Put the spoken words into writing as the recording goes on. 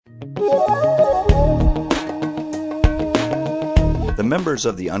The members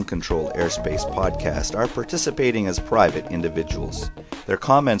of the Uncontrolled Airspace podcast are participating as private individuals. Their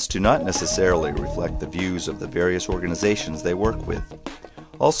comments do not necessarily reflect the views of the various organizations they work with.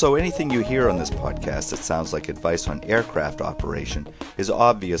 Also, anything you hear on this podcast that sounds like advice on aircraft operation is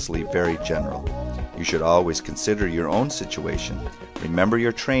obviously very general. You should always consider your own situation, remember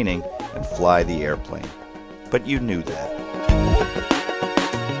your training, and fly the airplane. But you knew that.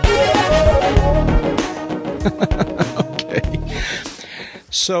 Okay.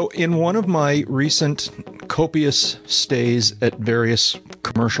 So, in one of my recent copious stays at various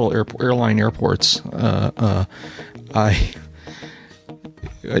commercial airline airports, I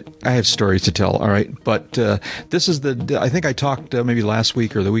have stories to tell, all right? But this is I think I talked maybe last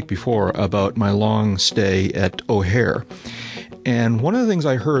week or the week before about my long stay at O'Hare. And one of the things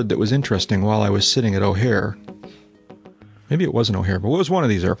I heard that was interesting while I was sitting at O'Hare, maybe it wasn't O'Hare, but it was one of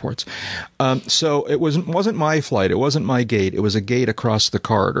these airports. So it wasn't my flight. It wasn't my gate. It was a gate across the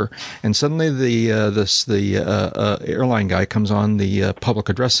corridor. And suddenly the airline guy comes on the public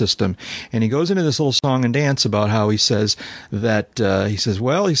address system, and he goes into this little song and dance about how he says that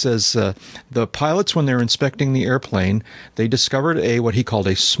the pilots, when they're inspecting the airplane, they discovered what he called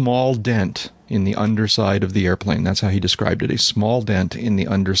a small dent in the underside of the airplane. That's how he described it, a small dent in the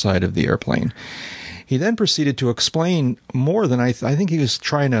underside of the airplane. He then proceeded to explain more than I think he was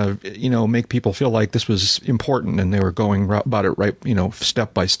trying to, make people feel like this was important and they were going about it right,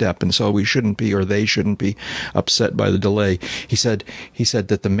 step by step. And so we shouldn't be, or they shouldn't be upset by the delay. He said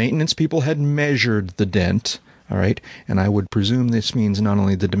that the maintenance people had measured the dent. All right. And I would presume this means not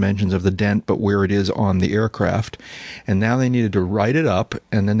only the dimensions of the dent, but where it is on the aircraft. And now they needed to write it up,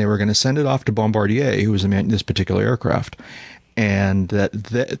 and then they were going to send it off to Bombardier, who was this particular aircraft. And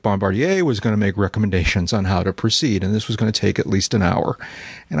that Bombardier was going to make recommendations on how to proceed, and this was going to take at least an hour.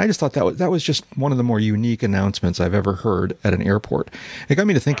 And I just thought that was just one of the more unique announcements I've ever heard at an airport. It got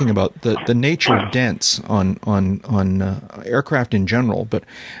me to thinking about the nature of dents on aircraft in general. But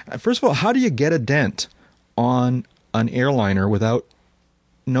first of all, how do you get a dent on an airliner without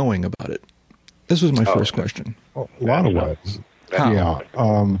knowing about it? This was my first question. A lot of ways. How? Yeah.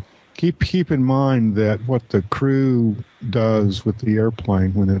 Keep in mind that what the crew does with the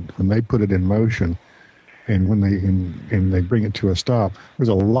airplane when they put it in motion, and when they bring it to a stop, there's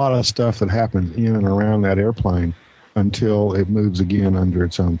a lot of stuff that happens in and around that airplane until it moves again under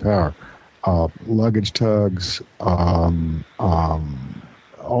its own power. Luggage tugs, all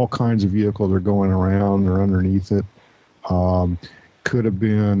kinds of vehicles are going around or underneath it. Could have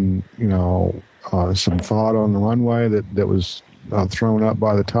been, some thought on the runway that was thrown up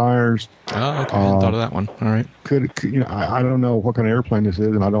by the tires. Oh, okay. I hadn't thought of that one. All right. I don't know what kind of airplane this is,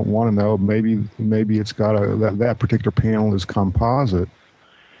 and I don't want to know. Maybe it's got that particular panel is composite,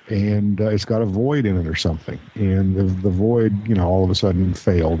 and it's got a void in it or something. And the void, all of a sudden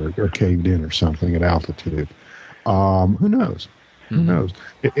failed or caved in or something at altitude. Who knows? Mm-hmm. Who knows?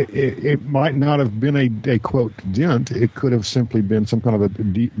 It might not have been a quote dent. It could have simply been some kind of a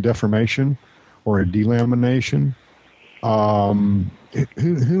deformation or a delamination.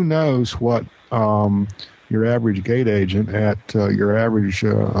 Who knows what your average gate agent at your average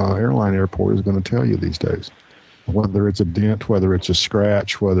airline airport is going to tell you these days? Whether it's a dent, whether it's a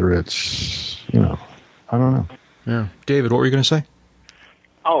scratch, whether it's, I don't know. Yeah. David, what were you going to say?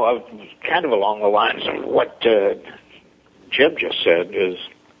 Oh, I was kind of along the lines of what Jim just said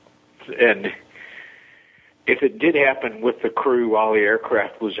and if it did happen with the crew while the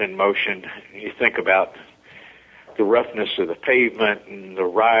aircraft was in motion, you think about the roughness of the pavement and the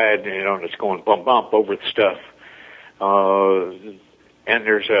ride, and it's going bump over the stuff. And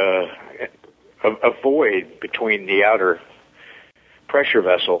there's a void between the outer pressure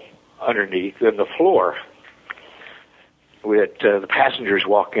vessel underneath and the floor that the passengers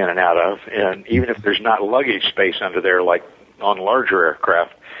walk in and out of. And even if there's not luggage space under there like on larger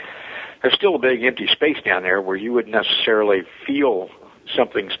aircraft, there's still a big empty space down there where you wouldn't necessarily feel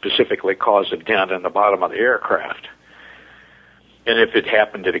something specifically cause a dent in the bottom of the aircraft. And if it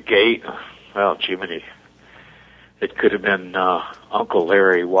happened at a gate, well, Jiminy, it could have been Uncle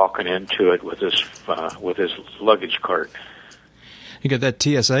Larry walking into it with his luggage cart. You get that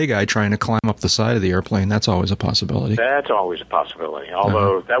TSA guy trying to climb up the side of the airplane. That's always a possibility. That's always a possibility.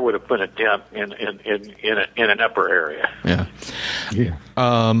 Although that would have put a dent in an upper area. Yeah.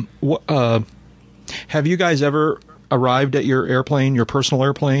 Have you guys ever arrived at your airplane, your personal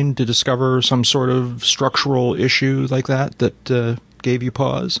airplane, to discover some sort of structural issue like that gave you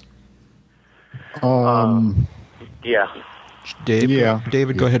pause? Yeah.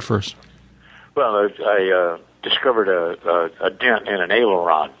 David, go ahead first. Well, I discovered a dent in an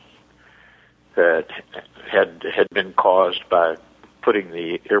aileron that had been caused by putting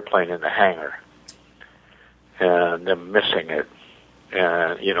the airplane in the hangar and them missing it,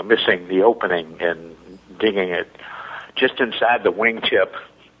 and missing the opening and digging it just inside the wingtip,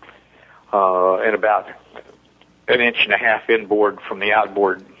 and about an inch and a half inboard from the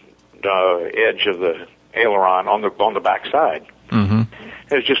outboard edge of the aileron on the back side. Mm-hmm.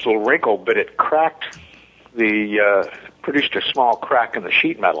 It was just a little wrinkle, but it cracked produced a small crack in the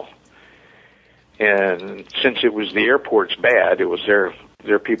sheet metal. And since it was the airport's bad, it was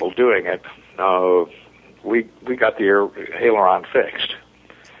their people doing it, we got the aileron fixed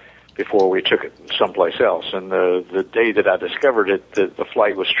before we took it someplace else. And the day that I discovered it, the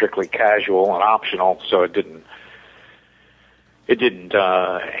flight was strictly casual and optional, so it didn't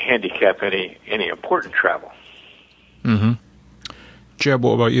handicap any important travel. Mm-hmm. Jeb,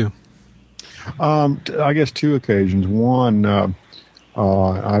 what about you? I guess two occasions. One,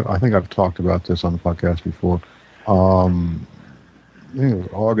 I think I've talked about this on the podcast before. I think it was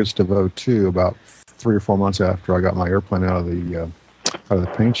August of 2002, about 3 or 4 months after I got my airplane out of the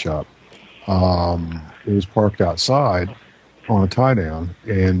paint shop. It was parked outside on a tie down,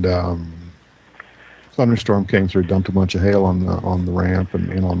 and thunderstorm came through, dumped a bunch of hail on the ramp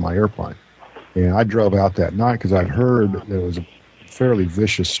and on my airplane. And I drove out that night because I'd heard there was a fairly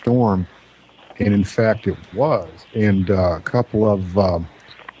vicious storm, and in fact it was. And a couple of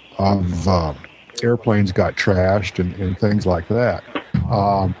airplanes got trashed and things like that.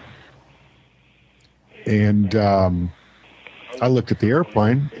 I looked at the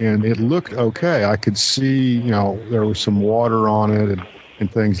airplane, and it looked okay. I could see, there was some water on it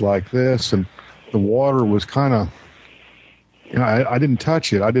and things like this, and the water was kind of, I didn't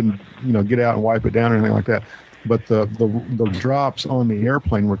touch it. I didn't, get out and wipe it down or anything like that. But the drops on the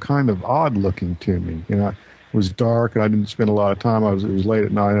airplane were kind of odd looking to me. It was dark, and I didn't spend a lot of time. It was late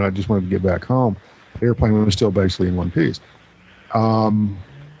at night, and I just wanted to get back home. The airplane was still basically in one piece.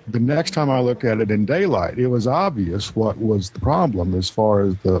 The next time I looked at it in daylight, it was obvious what was the problem as far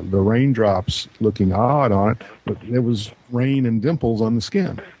as the raindrops looking odd on it. But there was rain and dimples on the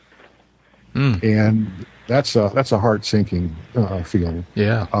skin. And that's a heart-sinking feeling.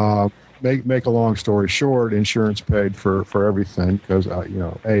 Yeah. Make a long story short, insurance paid for everything because, A,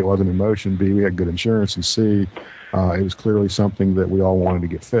 it wasn't in motion, B, we had good insurance, and C, it was clearly something that we all wanted to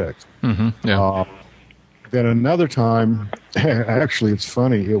get fixed. Mm-hmm. Yeah. Then another time, actually, it's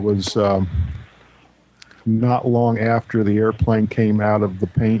funny, it was not long after the airplane came out of the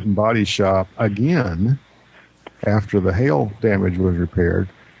paint and body shop again, after the hail damage was repaired,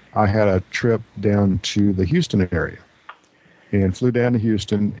 I had a trip down to the Houston area and flew down to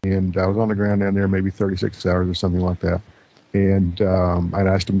Houston, and I was on the ground down there maybe 36 hours or something like that. And I'd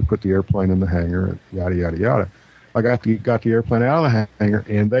asked them to put the airplane in the hangar, and yada, yada, yada. I got the airplane out of the hangar,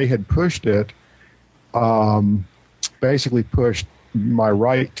 and they had pushed it, basically pushed my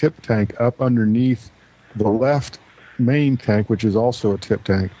right tip tank up underneath the left main tank, which is also a tip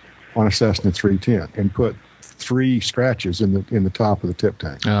tank, on a Cessna 310, and put 3 scratches in the top of the tip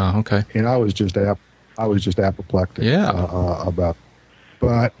tank. Oh, okay. And I was just apoplectic. Yeah. About it.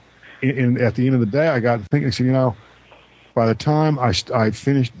 But at the end of the day, I got thinking, by the time I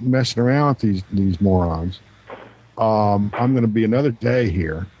finished messing around with these morons, I'm going to be another day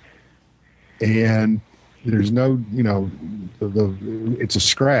here, and there's no, it's a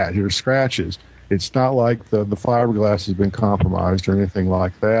scratch. There's scratches. It's not like the fiberglass has been compromised or anything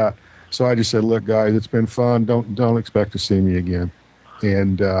like that. So I just said, look, guys, it's been fun. Don't expect to see me again.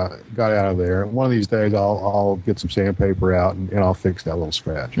 And got out of there. One of these days, I'll get some sandpaper out and I'll fix that little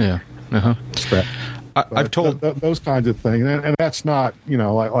scratch. Yeah. Uh-huh. Scratch. I've told those kinds of things, and that's not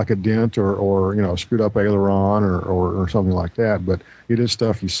like a dent or a screwed up aileron or something like that. But it is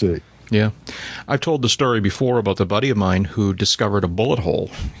stuff you see. Yeah, I've told the story before about the buddy of mine who discovered a bullet hole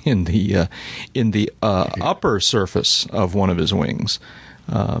in the upper surface of one of his wings,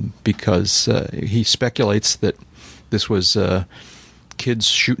 because he speculates that this was kids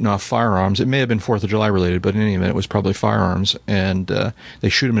shooting off firearms. It may have been 4th of July related, but in any event, it was probably firearms. And they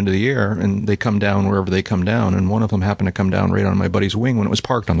shoot them into the air, and they come down wherever they come down. And one of them happened to come down right on my buddy's wing when it was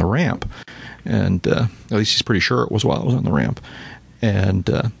parked on the ramp. And at least he's pretty sure it was while it was on the ramp. And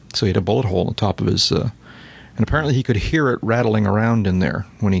so he had a bullet hole on the top of his... and apparently he could hear it rattling around in there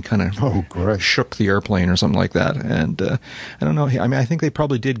when he kind of shook the airplane or something like that. And I don't know. I mean, I think they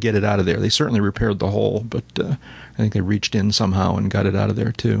probably did get it out of there. They certainly repaired the hole, but I think they reached in somehow and got it out of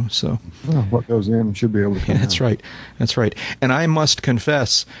there too. So what goes in should be able to come out. That's right. That's right. And I must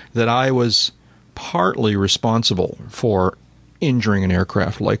confess that I was partly responsible for injuring an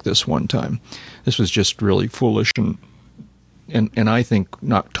aircraft like this one time. This was just really foolish, and and I think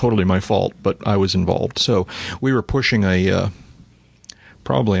not totally my fault, but I was involved. So we were pushing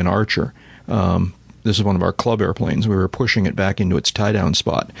probably an Archer. This is one of our club airplanes. We were pushing it back into its tie-down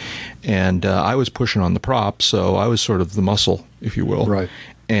spot. And I was pushing on the prop, so I was sort of the muscle, if you will. Right.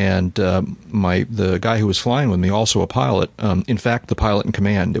 And the guy who was flying with me, also a pilot, in fact, the pilot in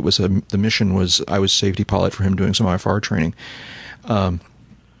command, the mission was, I was safety pilot for him doing some IFR training.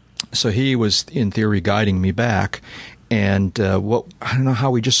 So he was, in theory, guiding me back. And I don't know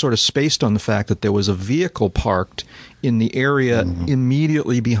how we just sort of spaced on the fact that there was a vehicle parked in the area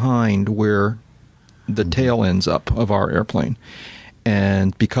immediately behind where the tail ends up of our airplane.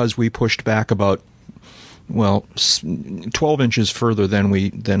 And because we pushed back about 12 inches further than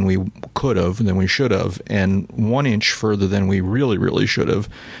we should have, and 1 inch further than we really should have,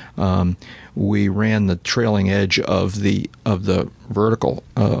 we ran the trailing edge of the vertical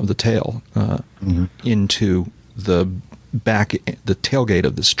of the tail into the tailgate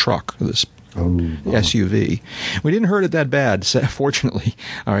of this truck, this SUV. We didn't hurt it that bad, fortunately.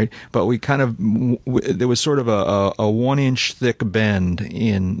 All right, but we kind of there was sort of a 1 inch thick bend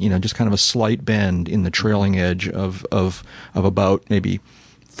in, just kind of a slight bend in the trailing edge of about maybe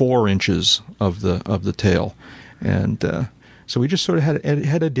 4 inches of the tail, and so we just sort of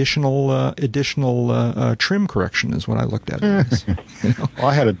had additional trim correction is what I looked at. Well,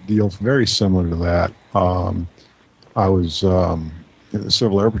 I had a deal very similar to that. I was in the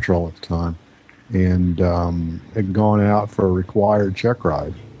Civil Air Patrol at the time, and had gone out for a required check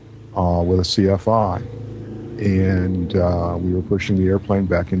ride with a CFI, and we were pushing the airplane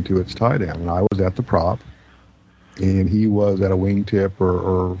back into its tie-down, and I was at the prop, and he was at a wingtip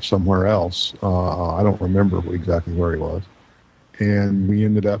or somewhere else. I don't remember exactly where he was, and we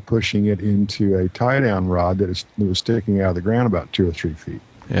ended up pushing it into a tie-down rod that was sticking out of the ground about 2 or 3 feet.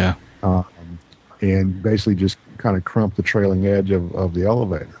 Yeah. And basically just kind of crumped the trailing edge of the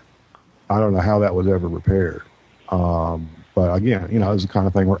elevator. I don't know how that was ever repaired. But again, it was the kind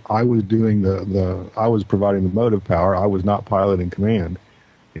of thing where I was doing I was providing the motive power. I was not piloting command.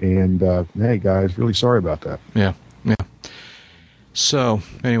 And, hey guys, really sorry about that. Yeah. So,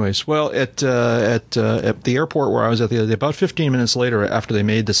 anyways, well, at the airport where I was at the other day, about 15 minutes later, after they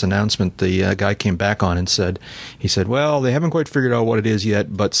made this announcement, the guy came back on and said, well, they haven't quite figured out what it is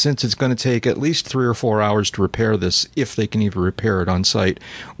yet, but since it's going to take at least 3 or 4 hours to repair this, if they can even repair it on site,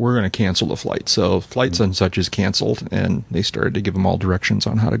 we're going to cancel the flight. So, flights and such is canceled, and they started to give them all directions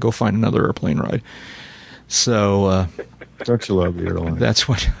on how to go find another airplane ride. So, don't you love the airlines? That's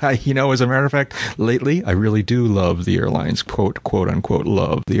what as a matter of fact, lately, I really do love the airlines, quote unquote,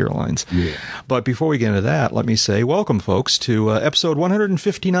 love the airlines. Yeah. But before we get into that, let me say welcome, folks, to episode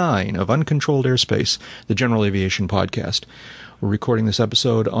 159 of Uncontrolled Airspace, the General Aviation Podcast. We're recording this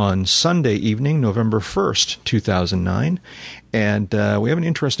episode on Sunday evening, November 1st, 2009. And we have an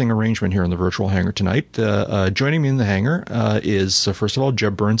interesting arrangement here in the virtual hangar tonight. Joining me in the hangar is, first of all,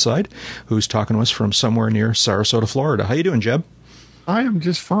 Jeb Burnside, who's talking to us from somewhere near Sarasota, Florida. How you doing, Jeb? I am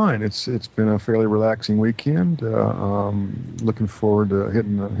just fine. It's been a fairly relaxing weekend. Looking forward to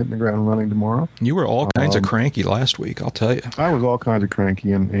hitting the ground running tomorrow. You were all kinds of cranky last week, I'll tell you. I was all kinds of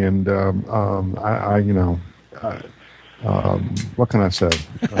cranky, and what can I say?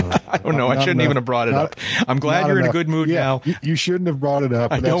 I don't know. I shouldn't even have brought it up. I'm glad you're in a good mood now. You shouldn't have brought it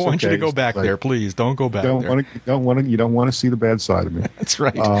up. I don't want you to go back there. Please don't go back there. You don't want to see the bad side of me. That's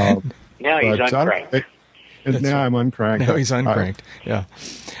right. Now he's uncranked. Now I'm uncranked. Now he's uncranked. Yeah.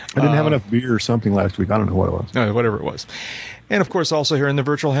 I didn't have enough beer or something last week. I don't know what it was. No, whatever it was. And, of course, also here in the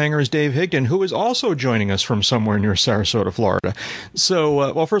virtual hangar is Dave Higdon, who is also joining us from somewhere near Sarasota, Florida.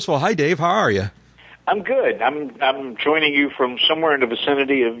 So, well, first of all, hi, Dave. How are you? I'm good. I'm joining you from somewhere in the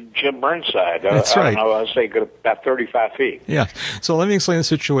vicinity of Jim Burnside. That's right. I don't know, I'll say about 35 feet. Yeah. So let me explain the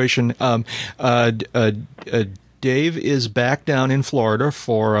situation. Dave is back down in Florida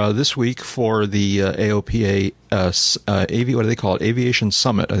for this week for the AOPA what do they call it? Aviation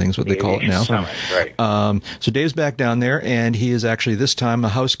Summit, I think is what they call it now. Summit, right. So Dave's back down there, and he is actually this time a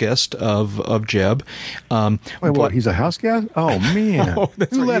house guest of Jeb. Wait, what? He's a house guest? Oh man,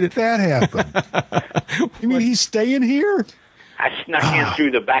 who let that happen? You mean he's staying here? I snuck in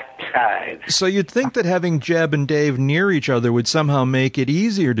through the back side. So you'd think that having Jeb and Dave near each other would somehow make it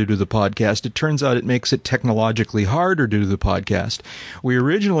easier to do the podcast. It turns out it makes it technologically harder to do the podcast. We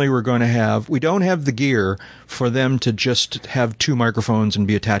originally were going to we don't have the gear for them to just have 2 microphones and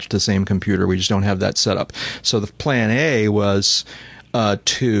be attached to the same computer. We just don't have that set up. So the plan A was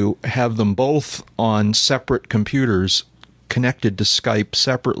to have them both on separate computers connected to Skype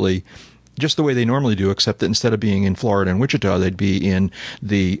separately, just the way they normally do, except that instead of being in Florida and Wichita, they'd be in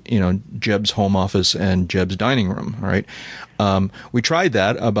the, Jeb's home office and Jeb's dining room, right? We tried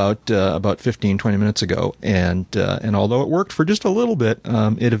that about 15, 20 minutes ago, and although it worked for just a little bit,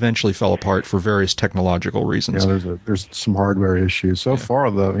 it eventually fell apart for various technological reasons. Yeah, there's some hardware issues. So far,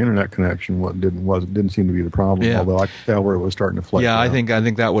 the internet connection didn't seem to be the problem. Yeah. Although I could tell where it was starting to flake. Yeah, out. I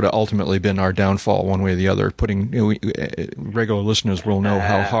think that would have ultimately been our downfall, one way or the other. Regular listeners will know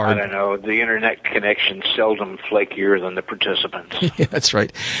how hard. I don't know. The internet connection's seldom flakier than the participants. Yeah, that's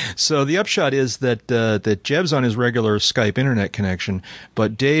right. So the upshot is that Jeb's on his regular Skype internet connection,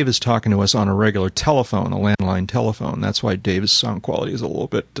 but Dave is talking to us on a regular telephone, a landline telephone. That's why Dave's sound quality is a little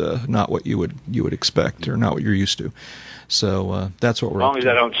bit not what you would expect, or not what you're used to. So that's what we're. As long as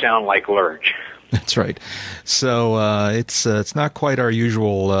I don't sound like Lurch. That's right. So it's not quite our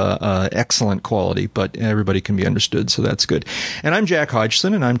usual excellent quality, but everybody can be understood, so that's good. And I'm Jack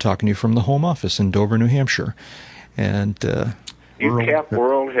Hodgson, and I'm talking to you from the home office in Dover, New Hampshire. And UCAP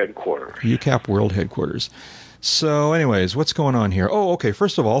World Headquarters. UCAP World Headquarters. So anyways, what's going on here? Oh, okay.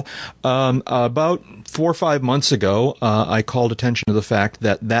 First of all, about 4 or 5 months ago, I called attention to the fact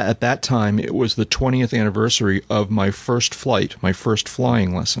that at that time it was the 20th anniversary of my first flight, my first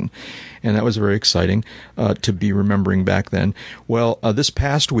flying lesson. And that was very exciting to be remembering back then. Well, this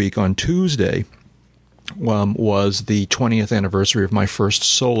past week on Tuesday, was the 20th anniversary of my first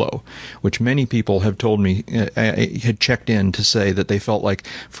solo, which many people have told me had checked in to say that they felt like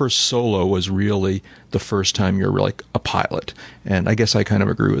first solo was really the first time you're like a pilot. And I guess I kind of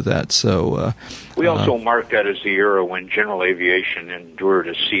agree with that. So we also mark that as the era when general aviation endured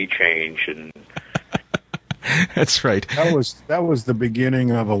a sea change. And that's right. That was the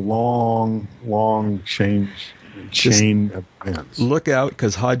beginning of a long chain of events. Look out,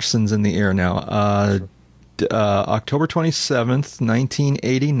 because Hodgson's in the air now. October 27th,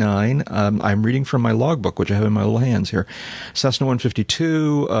 1989. I'm reading from my logbook, which I have in my little hands here. Cessna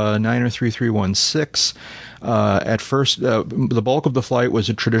 152, Niner 3316. At first, the bulk of the flight was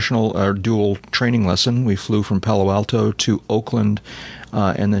a traditional dual training lesson. We flew from Palo Alto to Oakland,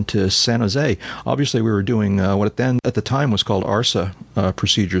 and then to San Jose. Obviously, we were doing what at the time was called ARSA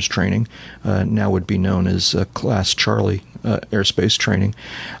procedures training. Now would be known as Class Charlie airspace training.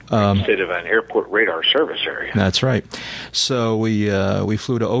 Instead of an airport radar service area. That's right. So we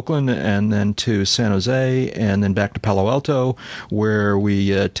flew to Oakland and then to San Jose and then back to Palo Alto, where we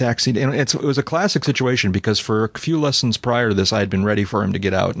taxied. And it was a classic situation because for a few lessons prior to this, I had been ready for him to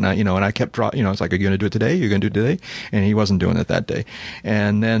get out, and I kept it's like, are you going to do it today? You're going to do it today? And he wasn't doing it that day.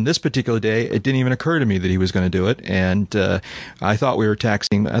 And then this particular day, it didn't even occur to me that he was going to do it. And I thought we were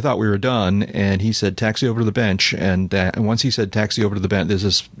taxiing. I thought we were done. And he said, taxi over to the bench. And once he said taxi over to the bench, there's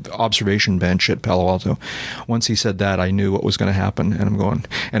this observation bench at Palo Alto. Once he said that, I knew what was going to happen. And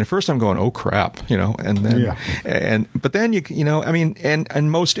at first I'm going, oh crap, and then, but then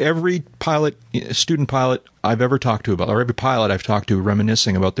and most every student pilot I've ever talked to or every pilot I've talked to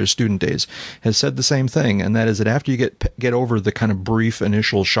reminiscing about their student days has said the same thing, and that is that after you get over the kind of brief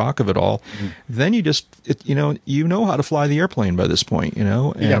initial shock of it all, then you just you know how to fly the airplane by this point,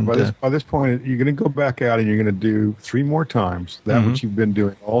 And, by this point you're going to go back out and you're going to do 3 more times that which you've been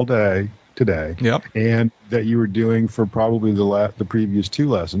doing all day today, and that you were doing for probably the previous 2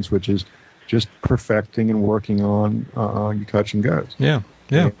 lessons, which is just perfecting and working on your touch and goes. Yeah.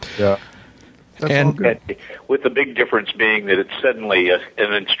 That's all good. With the big difference being that it's suddenly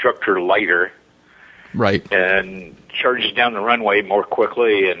an instructor lighter, right, and charges down the runway more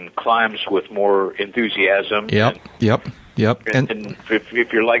quickly and climbs with more enthusiasm. Yep. And if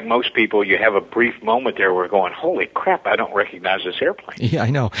you're like most people, you have a brief moment there where you're going, holy crap, I don't recognize this airplane. Yeah,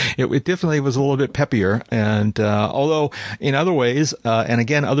 I know. It definitely was a little bit peppier. And although in other ways, and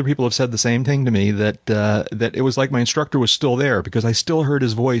again, other people have said the same thing to me, that it was like my instructor was still there because I still heard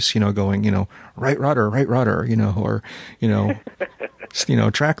his voice, going, right rudder, or,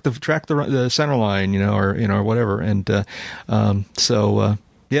 track the center line, or whatever. And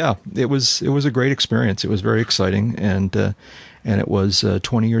yeah, it was a great experience. It was very exciting, and it was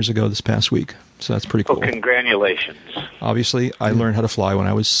 20 years ago this past week. So that's pretty cool. Well, congratulations. Obviously, I learned how to fly when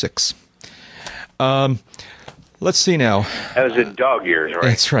I was 6. Let's see now. That was in dog years, right?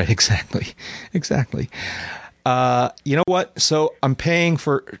 That's right, exactly. You know what? So I'm paying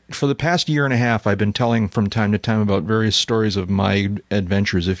for the past year and a half. I've been telling from time to time about various stories of my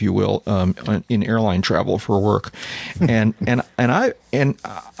adventures, if you will, in airline travel for work, and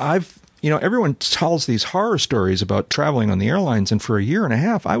I've everyone tells these horror stories about traveling on the airlines, and for a year and a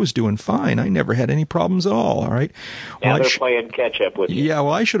half, I was doing fine. I never had any problems at all. All right. Now they're playing catch up with you. Yeah.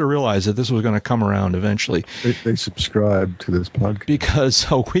 Well, I should have realized that this was going to come around eventually. They subscribe to this podcast because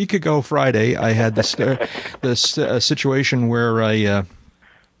a week ago Friday, I had this situation where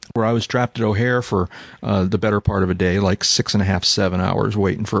where I was trapped at O'Hare for the better part of a day, like 6.5, 7 hours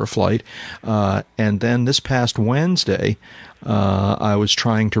waiting for a flight. And then this past Wednesday, I was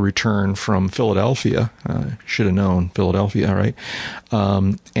trying to return from Philadelphia. Should have known Philadelphia, right?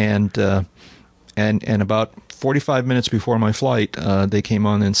 And about 45 minutes before my flight, they came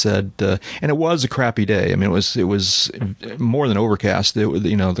on and said, and it was a crappy day. I mean, it was more than overcast.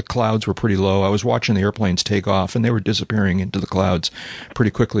 The clouds were pretty low. I was watching the airplanes take off, and they were disappearing into the clouds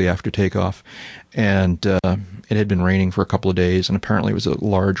pretty quickly after takeoff. And it had been raining for a couple of days, and apparently it was a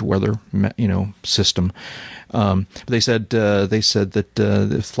large weather, system. They said that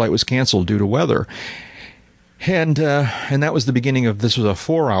the flight was canceled due to weather. And that was the beginning of, this was a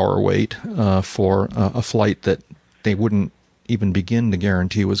 4-hour wait for a flight that they wouldn't even begin to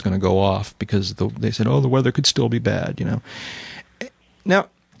guarantee was going to go off because they said, the weather could still be bad, Now,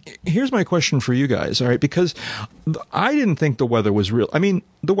 here's my question for you guys, all right? Because I didn't think the weather was real. I mean,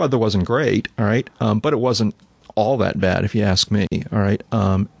 the weather wasn't great, all right? But it wasn't all that bad, if you ask me, all right?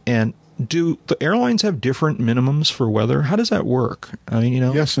 And do the airlines have different minimums for weather? How does that work? I mean,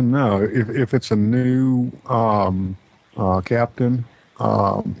 Yes and no. If it's a new captain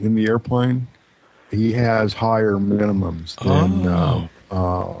in the airplane, he has higher minimums than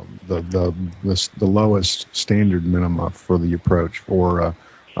the lowest standard minima for the approach for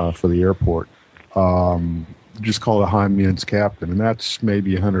the airport. Just call it a high mins captain, and that's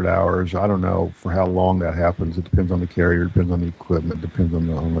maybe 100 hours. I don't know for how long that happens. It depends on the carrier, depends on the equipment, depends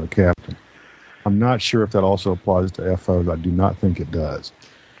on the captain. I'm not sure if that also applies to FOs. I do not think it does.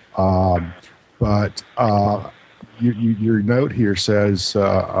 But your note here says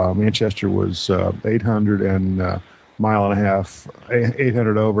Manchester was 800 and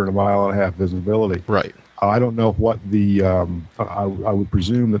 800 over and a mile and a half visibility. Right. I don't know what the I would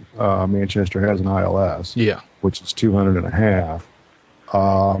presume that Manchester has an ILS, which is 200 and a half.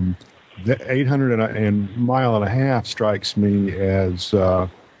 The 800 and mile and a half strikes me as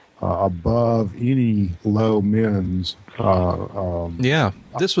above any low mins.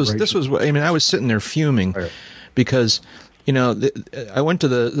 This was. I mean, I was sitting there fuming because. I went to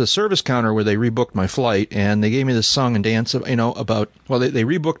the service counter where they rebooked my flight, and they gave me this song and dance, about. Well, they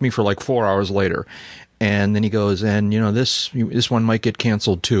rebooked me for like 4 hours later, and then he goes, and this one might get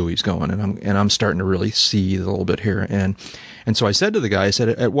canceled too. He's going, and I'm starting to really see a little bit here, and so I said to the guy, I said,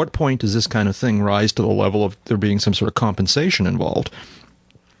 at what point does this kind of thing rise to the level of there being some sort of compensation involved?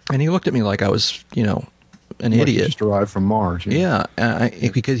 And he looked at me like I was, an idiot. You just arrived from Mars. Yeah,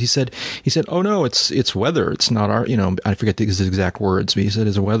 because he said, "Oh no, it's weather. It's not our." I forget his exact words, but he said,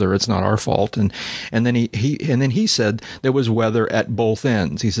 "It's weather. It's not our fault." And then he said there was weather at both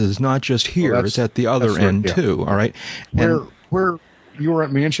ends. He says it's not just here; it's at the other end too. All right. Where you were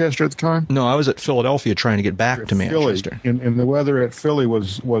at Manchester at the time? No, I was at Philadelphia trying to get back to Manchester. And the weather at Philly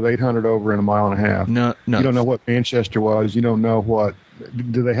was 800 over and a mile and a half. No. You don't know what Manchester was. You don't know what.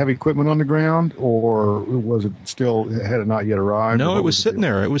 Do they have equipment on the ground, or was it still had it not yet arrived? No, it was sitting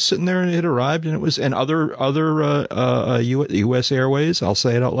there. It was sitting there, and it arrived, and it was. And other U.S. Airways, I'll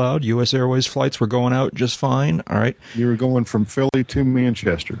say it out loud. U.S. Airways flights were going out just fine. All right. You were going from Philly to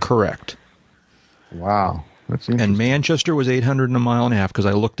Manchester. Correct. Wow, that's interesting. And Manchester was 800 and a mile and a half because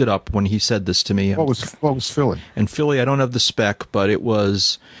I looked it up when he said this to me. What was Philly? And Philly, I don't have the spec, but it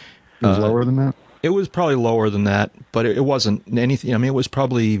was. It was lower than that. It was probably lower than that, but it wasn't anything. I mean, it was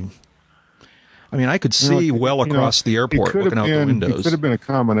probably. I mean, I could see well across the airport looking out the windows. It could have been a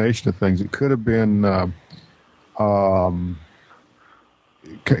combination of things. It could have been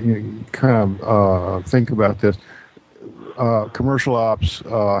think about this. Commercial ops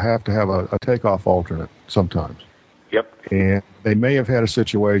have to have a takeoff alternate sometimes. Yep. And they may have had a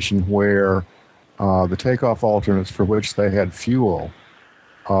situation where the takeoff alternates for which they had fuel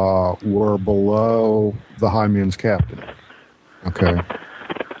were below the high mins captain. Okay.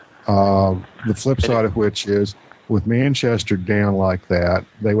 The flip side of which is, with Manchester down like that,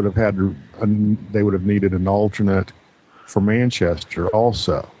 they would have needed an alternate for Manchester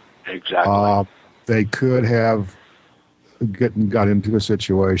also. Exactly. They could have got into a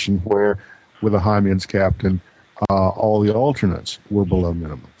situation where, with a high mins captain, all the alternates were below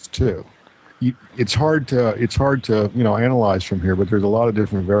minimums too. It's hard to analyze from here, but there's a lot of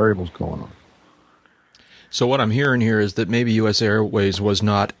different variables going on. So what I'm hearing here is that maybe U.S. Airways was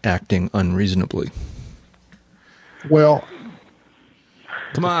not acting unreasonably. Well,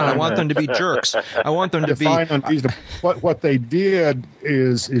 come on, I want them to be jerks. I want them to be unreasonable. What they did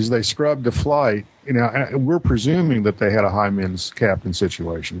is they scrubbed the flight. We're presuming that they had a high mins captain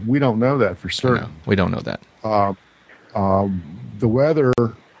situation. We don't know that for certain. No, we don't know that. The weather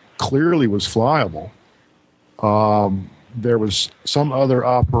clearly was flyable, there was some other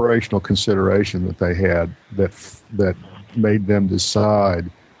operational consideration that they had that made them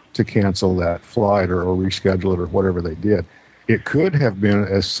decide to cancel that flight or reschedule it or whatever they did. It could have been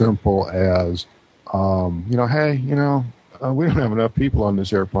as simple as, hey, we don't have enough people on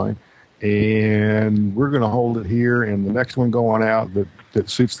this airplane, and we're going to hold it here, and the next one going out that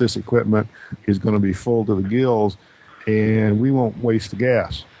suits this equipment is going to be full to the gills, and we won't waste the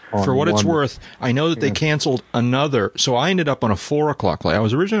gas. For what it's worth, I know that they canceled another, so I ended up on a 4 o'clock flight. I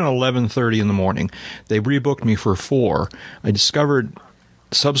was originally at 11:30 in the morning. They rebooked me for 4. I discovered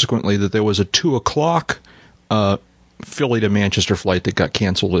subsequently that there was a 2 o'clock Philly to Manchester flight that got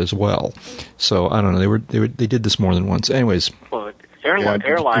canceled as well. So I don't know. They did this more than once. Anyways, well, airlines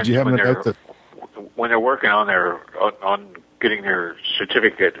when they're working on getting their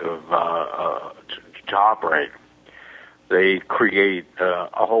certificate of to operate, they create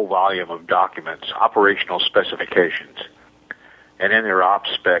a whole volume of documents, operational specifications, and in their op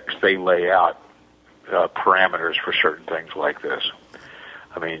specs they lay out parameters for certain things like this.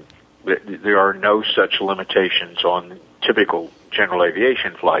 I mean, there are no such limitations on typical general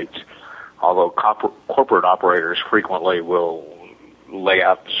aviation flights, although corporate operators frequently will lay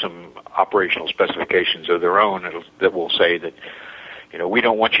out some operational specifications of their own that will say that, we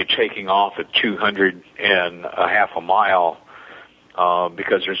don't want you taking off at 200.5 miles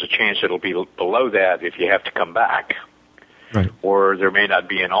because there's a chance it'll be below that if you have to come back. Right. Or there may not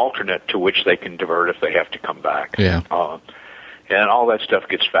be an alternate to which they can divert if they have to come back. Yeah. And all that stuff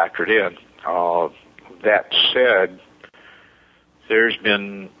gets factored in. That said, there's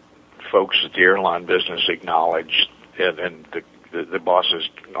been folks at the airline business acknowledged, and the bosses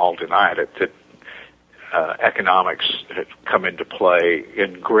all denied it, that economics have come into play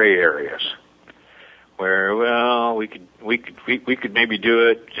in gray areas where, we could maybe do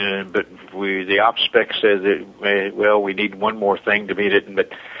it, but the op spec says that, we need one more thing to meet it, but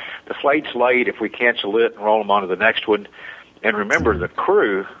the flight's late. If we cancel it and roll them on to the next one, and remember, the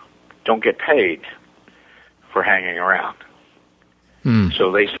crew don't get paid for hanging around.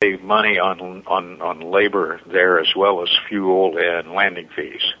 So they save money on labor there as well as fuel and landing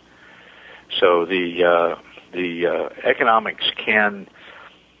fees. So the economics can,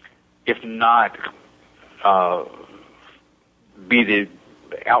 if not be the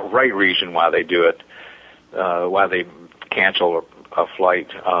outright reason why they do it, why they cancel a flight,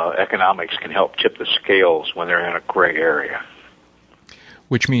 economics can help tip the scales when they're in a gray area.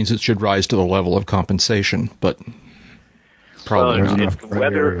 Which means it should rise to the level of compensation, but probably not. You're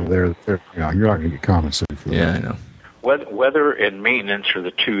not going to get compensated for that. Yeah, I know. Weather and maintenance are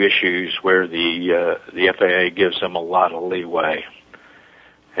the two issues where the FAA gives them a lot of leeway.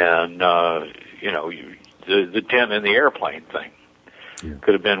 And, the dent in the airplane thing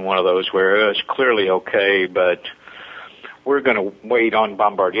could have been one of those where it's clearly okay, but we're going to wait on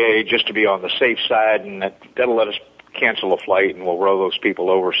Bombardier just to be on the safe side, and that'll let us cancel a flight, and we'll row those people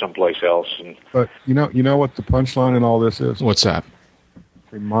over someplace else. But you know what the punchline in all this is? What's that?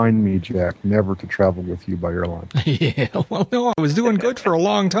 Remind me, Jack, never to travel with you by airline. Yeah, well, no, I was doing good for a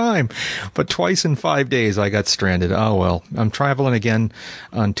long time, but twice in 5 days I got stranded. Oh, well, I'm traveling again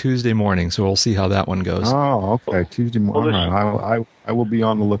on Tuesday morning, so we'll see how that one goes. Oh, okay, Tuesday morning. Right. I will be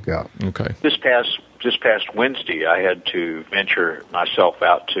on the lookout. Okay. This past Wednesday, I had to venture myself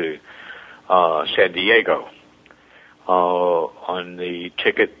out to San Diego. On the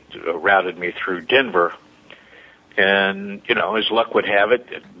ticket routed me through Denver. And, as luck would have it,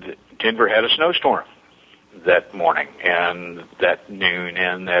 Denver had a snowstorm that morning and that noon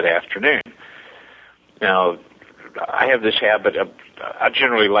and that afternoon. Now, I have this habit of, I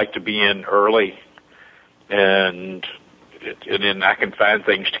generally like to be in early, and then I can find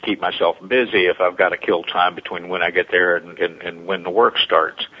things to keep myself busy if I've got to kill time between when I get there and when the work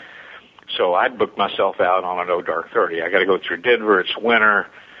starts. So I'd booked myself out on an O dark 30. I got to go through Denver. It's winter.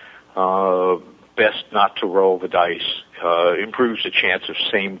 Best not to roll the dice. Improves the chance of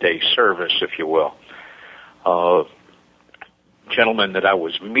same-day service, if you will. Gentleman that I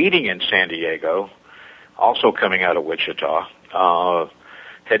was meeting in San Diego, also coming out of Wichita,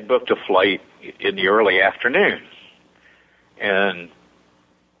 had booked a flight in the early afternoon. And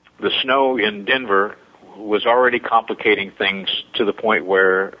the snow in Denver was already complicating things to the point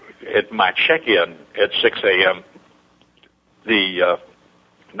where at my check-in at 6 a.m., the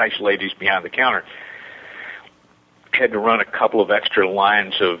nice ladies behind the counter had to run a couple of extra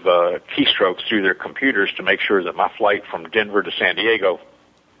lines of keystrokes through their computers to make sure that my flight from Denver to San Diego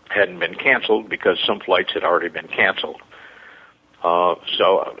hadn't been canceled, because some flights had already been canceled.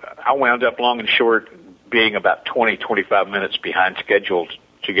 So I wound up, long and short, being about 20, 25 minutes behind schedule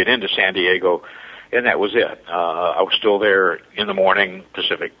to get into San Diego, and that was it. I was still there in the morning,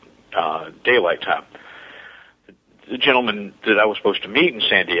 Pacific daylight time. The gentleman that I was supposed to meet in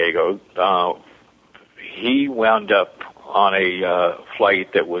San Diego, he wound up on a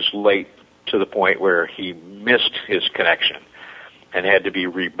flight that was late to the point where he missed his connection and had to be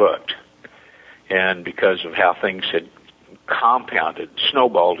rebooked. And because of how things had compounded,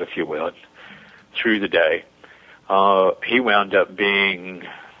 snowballed, if you will, through the day, he wound up being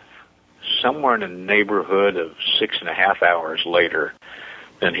somewhere in the neighborhood of 6.5 hours later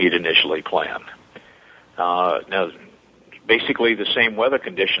than he'd initially planned. Now, basically the same weather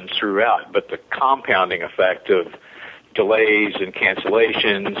conditions throughout, but the compounding effect of delays and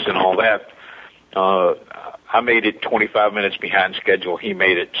cancellations and all that, I made it 25 minutes behind schedule. He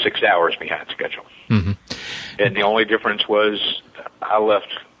made it 6 hours behind schedule. Mm-hmm. And the only difference was I left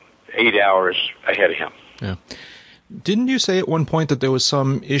 8 hours ahead of him. Yeah. Didn't you say at one point that there was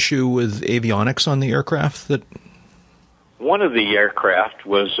some issue with avionics on the aircraft? That one of the aircraft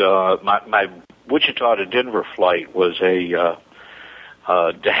was my Wichita to Denver flight was a de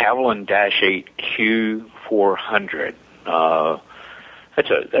Havilland -8 Q400.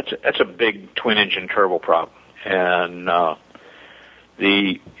 That's a big twin engine turboprop, and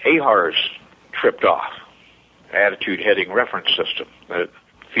the AHRS tripped off, attitude heading reference system. It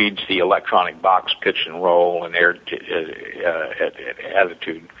feeds the electronic box pitch and roll and air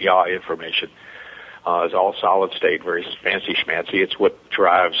attitude yaw information. It's all solid state, very fancy schmancy. It's what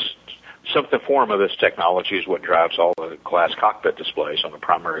drives some of the form of this technology is what drives all the glass cockpit displays on the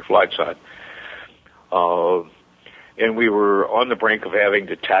primary flight side. And we were on the brink of having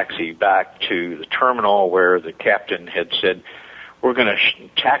to taxi back to the terminal where the captain had said, we're going to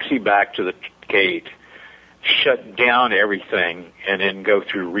taxi back to the gate, shut down everything, and then go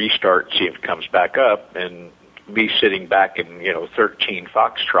through restart, see if it comes back up. And me sitting back in, 13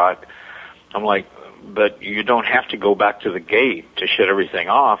 Foxtrot, I'm like, but you don't have to go back to the gate to shut everything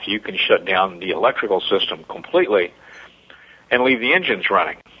off. You can shut down the electrical system completely and leave the engines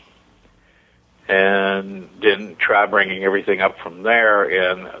running. And then try bringing everything up from there.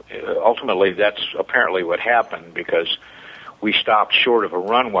 And ultimately, that's apparently what happened, because we stopped short of a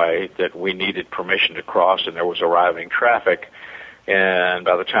runway that we needed permission to cross, and there was arriving traffic. And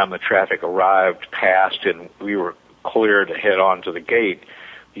by the time the traffic arrived, passed, and we were clear to head on to the gate,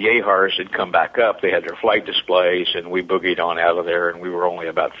 the AHRS had come back up. They had their flight displays, and we boogied on out of there, and we were only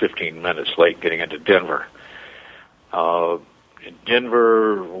about 15 minutes late getting into Denver. In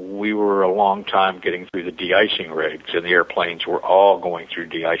Denver, we were a long time getting through the de-icing rigs, and the airplanes were all going through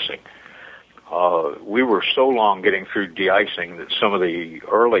de-icing. We were so long getting through de-icing that some of the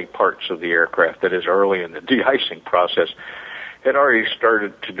early parts of the aircraft, that is early in the de-icing process, had already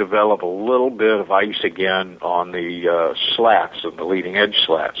started to develop a little bit of ice again on the slats, on the leading edge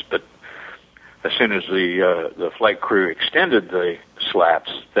slats. But as soon as the flight crew extended the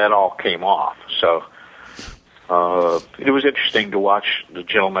slats, that all came off. So it was interesting to watch the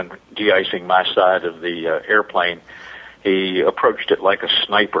gentleman de-icing my side of the airplane. He approached it like a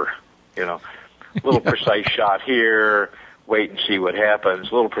sniper, little precise shot here, wait and see what happens,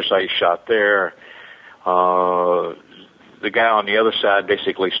 little precise shot there. The guy on the other side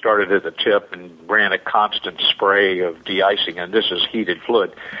basically started at the tip and ran a constant spray of de-icing, and this is heated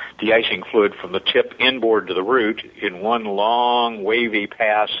fluid, de-icing fluid from the tip inboard to the root in one long wavy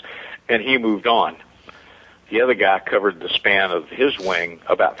pass, and he moved on. The other guy covered the span of his wing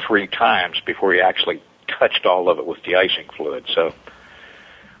about 3 times before he actually touched all of it with de-icing fluid. So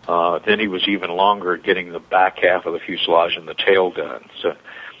then he was even longer getting the back half of the fuselage and the tail done. So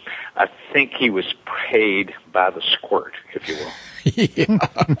I think he was paid by the squirt, if you will.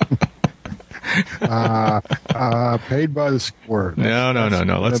 Paid by the squirt. No.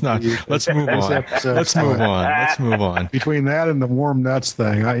 Let's not. Let's move on. Let's move on. Between that and the warm nuts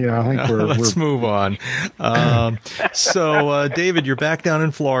thing, I think Let's move on. So, David, you're back down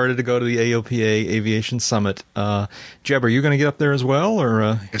in Florida to go to the AOPA Aviation Summit. Jeb, are you going to get up there as well,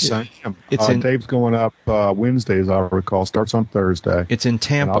 or? Yes, I am. Dave's going up Wednesday, as I recall. Starts on Thursday. It's in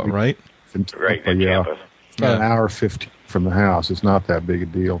Tampa, right? In Tampa, right, in Tampa. About an hour 15 from the house. It's not that big a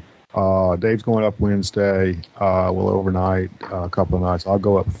deal. Dave's going up Wednesday. We'll overnight a couple of nights. I'll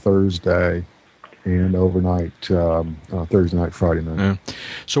go up Thursday and overnight Thursday night, Friday night. Yeah.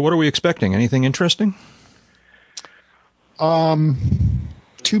 So what are we expecting? Anything interesting? To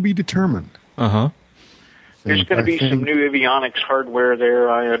be determined. Uh-huh. There's going to be some new avionics hardware there,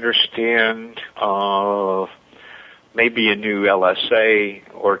 I understand. Maybe a new LSA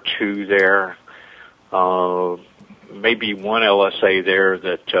or two there. Maybe one LSA there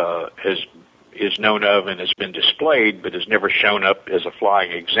that is known of and has been displayed, but has never shown up as a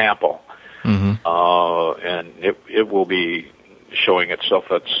flying example. Mm-hmm. and it will be showing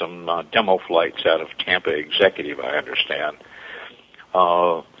itself at some demo flights out of Tampa Executive, I understand,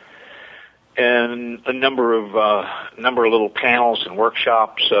 and a number of little panels and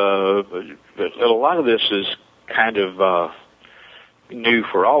workshops. But a lot of this is kind of new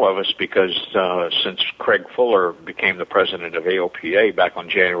for all of us because since Craig Fuller became the president of AOPA back on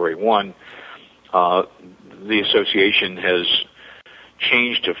January 1, the association has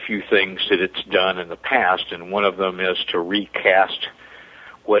changed a few things that it's done in the past, and one of them is to recast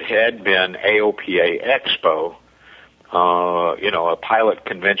what had been AOPA Expo, a pilot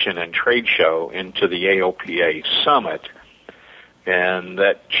convention and trade show, into the AOPA Summit. And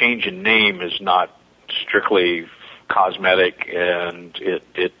that change in name is not strictly cosmetic, and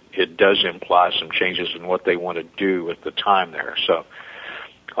it does imply some changes in what they want to do at the time there. So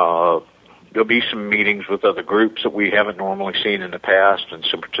there'll be some meetings with other groups that we haven't normally seen in the past, and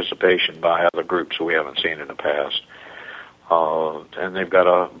some participation by other groups that we haven't seen in the past. And they've got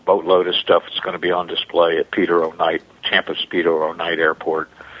a boatload of stuff that's going to be on display at Tampa's Peter O'Knight Airport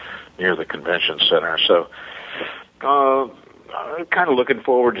near the convention center. So I'm kind of looking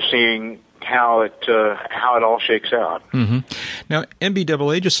forward to seeing how it all shakes out. Mm-hmm. Now,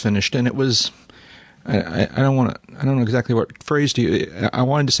 MBAA just finished, and it was, I don't know exactly what phrase to use. I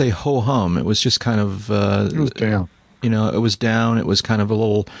wanted to say ho-hum. It was just kind of... it was down. It was down. It was kind of a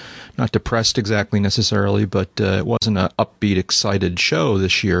little, not depressed exactly necessarily, but it wasn't an upbeat, excited show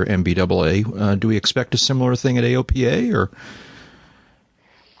this year, MBAA. Do we expect a similar thing at AOPA, or?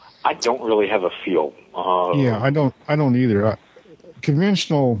 I don't really have a feel. I don't either.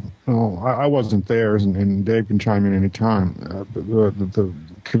 Conventional, I wasn't there, and Dave can chime in any time. But the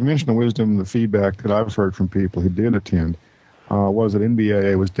conventional wisdom, the feedback that I've heard from people who did attend, was that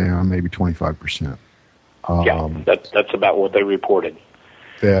MBAA was down maybe 25%. That's about what they reported.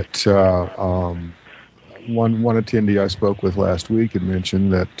 That one attendee I spoke with last week had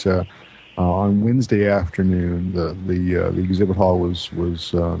mentioned that on Wednesday afternoon the exhibit hall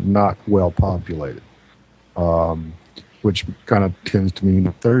was not well populated, which kind of tends to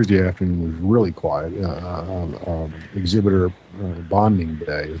mean Thursday afternoon was really quiet. Exhibitor bonding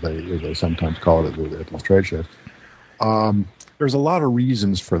day, as they sometimes call it at those trade shows. There's a lot of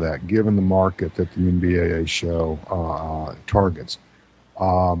reasons for that, given the market that the MBAA show targets.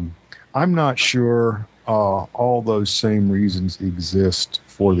 I'm not sure all those same reasons exist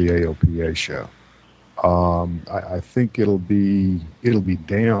for the AOPA show. I think it'll be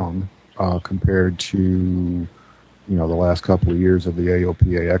down compared to the last couple of years of the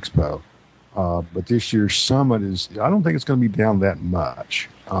AOPA Expo. But this year's summit I don't think it's going to be down that much.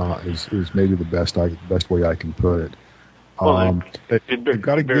 Is maybe the best way I can put it. They've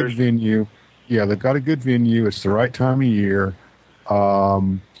got a good venue. Yeah, they've got a good venue. It's the right time of year.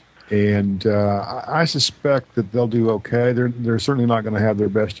 And I suspect that they'll do okay. They're certainly not going to have their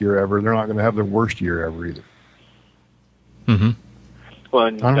best year ever. They're not going to have their worst year ever either. Mm-hmm. Well,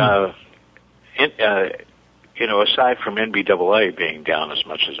 aside from NBAA being down as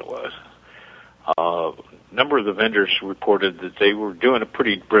much as it was, a number of the vendors reported that they were doing a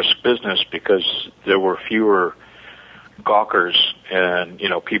pretty brisk business because there were fewer gawkers and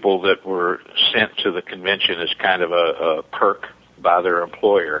people that were sent to the convention as kind of a perk by their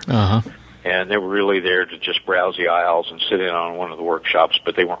employer. Uh-huh. And they were really there to just browse the aisles and sit in on one of the workshops,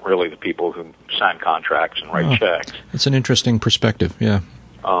 but they weren't really the people who sign contracts and write checks. It's an interesting perspective, yeah.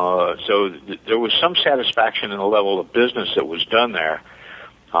 So there was some satisfaction in the level of business that was done there.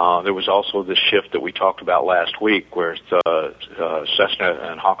 There was also this shift that we talked about last week, where Cessna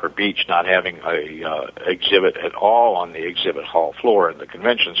and Hawker Beach not having a exhibit at all on the exhibit hall floor in the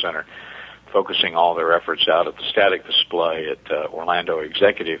convention center, focusing all their efforts out at the static display at Orlando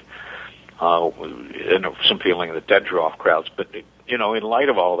Executive, and some feeling that drew off crowds. But in light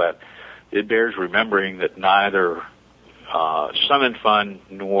of all that, it bears remembering that neither Sun and Fun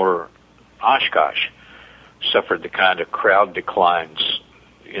nor Oshkosh suffered the kind of crowd declines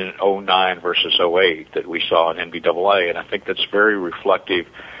in 2009 versus 2008 that we saw in NBAA, and I think that's very reflective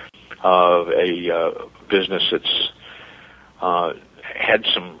of a business that's had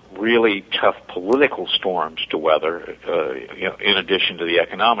some really tough political storms to weather, in addition to the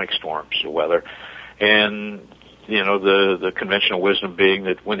economic storms to weather, and the conventional wisdom being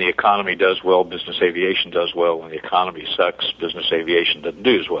that when the economy does well, business aviation does well. When the economy sucks, business aviation doesn't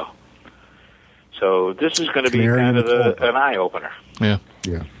do as well. So this is going to be kind of an eye-opener. Yeah.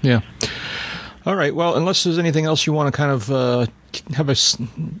 All right. Well, unless there's anything else you want to kind of have us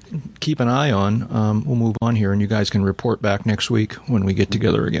keep an eye on, we'll move on here, and you guys can report back next week when we get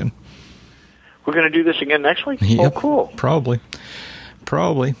together again. We're going to do this again next week? Yep, oh, cool. Probably.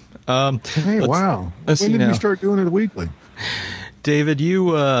 Probably. Hey, wow. Let's when see did now. we start doing it weekly? David,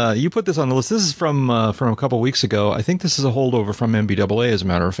 you put this on the list. This is from a couple weeks ago. I think this is a holdover from MBAA, as a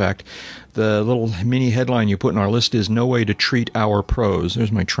matter of fact. The little mini headline you put in our list is "No way to treat our pros."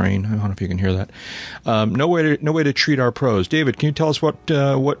 There's my train. I don't know if you can hear that. No way to treat our pros. David, can you tell us what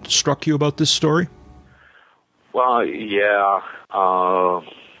struck you about this story? Well, yeah.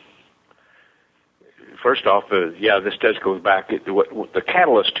 First off, this does go back. The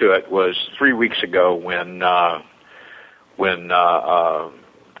catalyst to it was 3 weeks ago when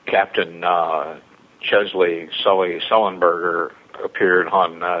Captain Chesley Sullenberger appeared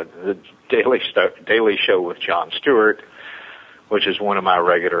on the Daily Show with Jon Stewart, which is one of my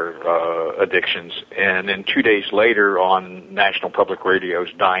regular addictions. And then 2 days later on National Public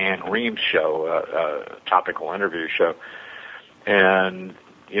Radio's Diane Reeves show, a topical interview show. And,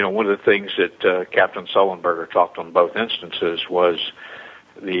 one of the things that Captain Sullenberger talked on both instances was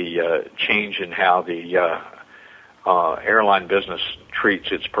the change in how the airline business treats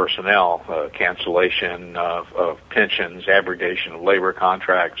its personnel, cancellation of pensions, abrogation of labor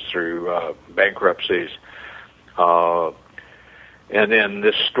contracts through bankruptcies. And then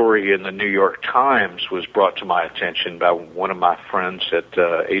this story in the New York Times was brought to my attention by one of my friends at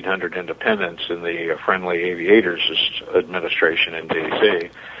 800 Independence in the Friendly Aviators Administration in D.C.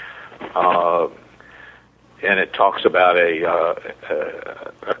 And it talks about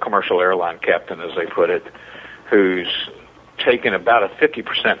a commercial airline captain, as they put it, who's taken about a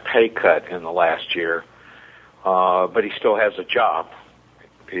 50% pay cut in the last year, but he still has a job.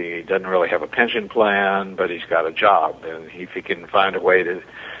 He doesn't really have a pension plan, but he's got a job. And if he can find a way to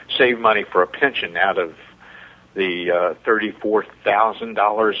save money for a pension out of the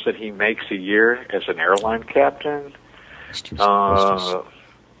 $34,000 that he makes a year as an airline captain, it's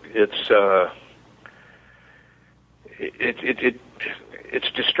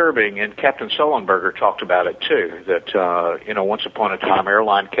disturbing, and Captain Sullenberger talked about it too. That once upon a time,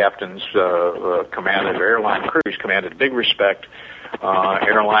 airline captains airline crews commanded big respect.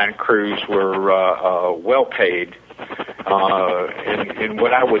 Airline crews were well paid, in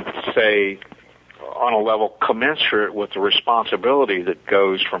what I would say on a level commensurate with the responsibility that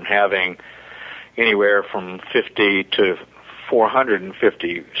goes from having anywhere from 50 to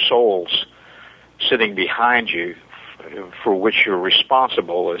 450 souls sitting behind you, for which you're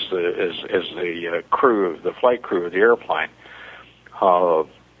responsible as the crew, the flight crew of the airplane.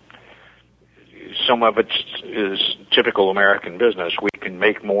 Some of it is typical American business. We can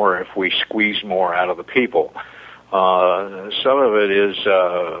make more if we squeeze more out of the people. Some of it is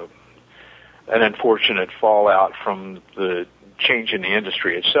an unfortunate fallout from the change in the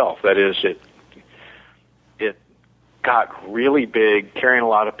industry itself. That is, it got really big, carrying a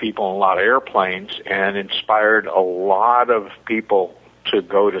lot of people and a lot of airplanes, and inspired a lot of people to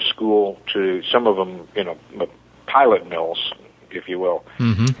go to school, to some of them, pilot mills, if you will,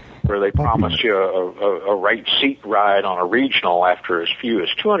 where they promise you a right seat ride on a regional after as few as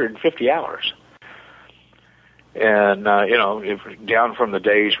 250 hours. And, down from the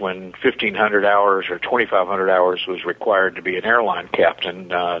days when 1,500 hours or 2,500 hours was required to be an airline captain,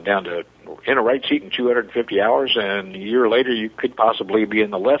 down to in a right seat in 250 hours, and a year later you could possibly be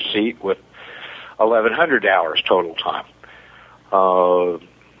in the left seat with 1,100 hours total time.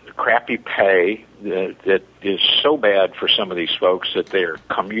 Crappy pay that is so bad for some of these folks that they're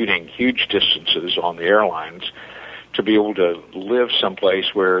commuting huge distances on the airlines to be able to live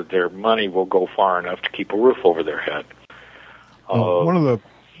someplace where their money will go far enough to keep a roof over their head. One of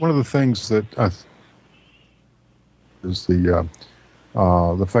the things that is the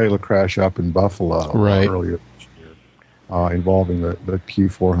fatal crash up in Buffalo earlier this year, involving the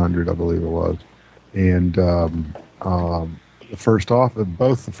Q400, I believe it was, and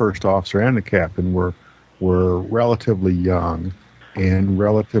both the first officer and the captain were relatively young and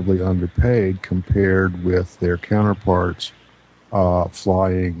relatively underpaid compared with their counterparts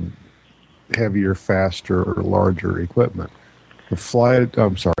flying heavier, faster, or larger equipment. The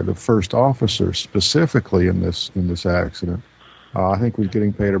first officer specifically in this accident, I think was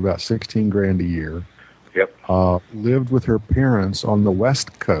getting paid about $16,000 a year. Yep. Lived with her parents on the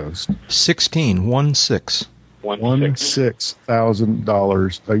West Coast.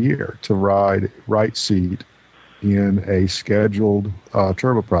 $16,000 a year to ride right seat in a scheduled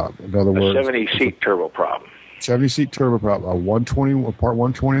turboprop. In other words, 70-seat turboprop. 70-seat turboprop, a Part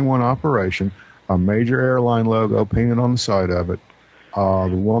 121 operation, a major airline logo painted on the side of it.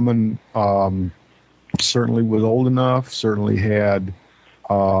 The woman certainly was old enough, certainly had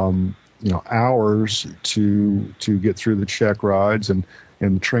hours to get through the check rides and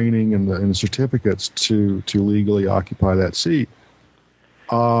the training and the certificates to legally occupy that seat.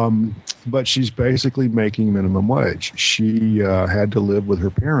 But she's basically making minimum wage. She had to live with her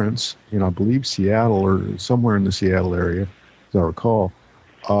parents in, I believe, Seattle or somewhere in the Seattle area, as I recall,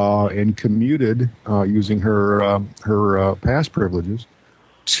 and commuted using her pass privileges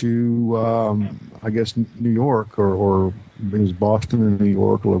to, I guess, New York or it was Boston and New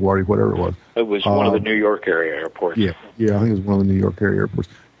York or LaGuardia, whatever it was. It was one of the New York area airports. Yeah, I think it was one of the New York area airports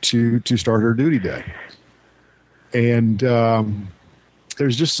to start her duty day. And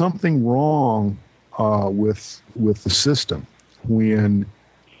there's just something wrong with the system when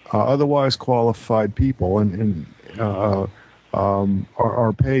otherwise qualified people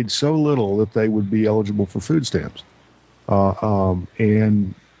are paid so little that they would be eligible for food stamps.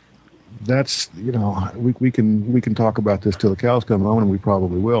 And that's, we can talk about this till the cows come home, and we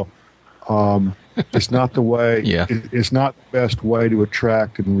probably will. It's not the way. Yeah. It's not the best way to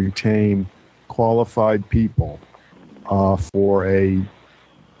attract and retain qualified people for a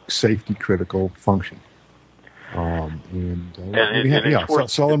safety critical function.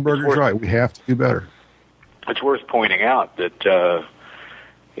 Sullenberger's right. We have to do better. It's worth pointing out that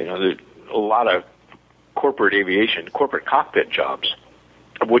there's a lot of corporate aviation, corporate cockpit jobs,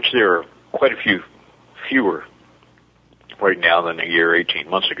 of which there are quite a few fewer right now than a year, 18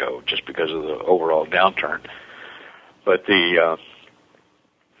 months ago, just because of the overall downturn. But the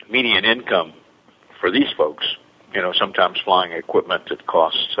median income for these folks, sometimes flying equipment that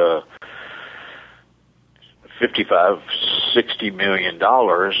costs $55-60 million.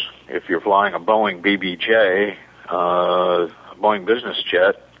 If you're flying a Boeing BBJ, a Boeing business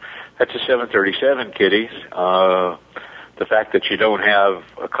jet, that's a 737, kiddies. The fact that you don't have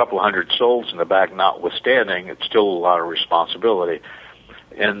a couple hundred souls in the back notwithstanding, it's still a lot of responsibility.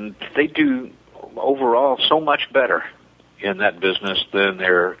 And they do overall so much better in that business than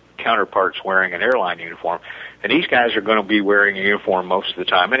their counterparts wearing an airline uniform. And these guys are going to be wearing a uniform most of the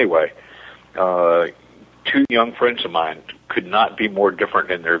time anyway. Two young friends of mine could not be more different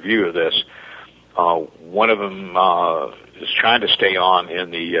in their view of this. One of them is trying to stay on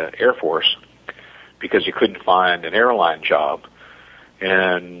in the Air Force because he couldn't find an airline job.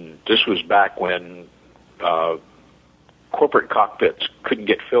 And this was back when corporate cockpits couldn't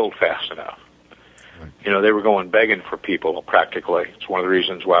get filled fast enough. Right. They were going begging for people practically. It's one of the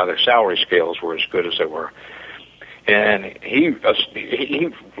reasons why their salary scales were as good as they were. And he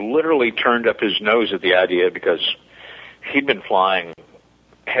literally turned up his nose at the idea because he'd been flying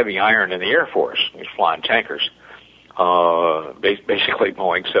heavy iron in the Air Force. He was flying tankers. Basically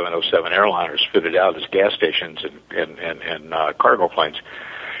Boeing 707 airliners fitted out as gas stations and cargo planes.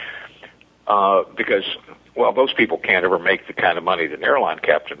 Because, most people can't ever make the kind of money that an airline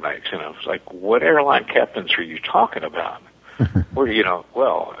captain makes. It's like, what airline captains are you talking about? Where,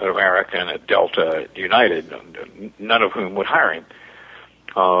 American, at Delta, United, none of whom would hire him.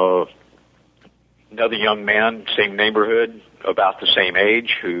 Another young man, same neighborhood, about the same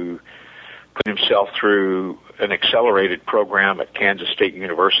age, who put himself through an accelerated program at Kansas State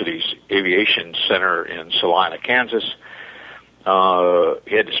University's Aviation Center in Salina, Kansas.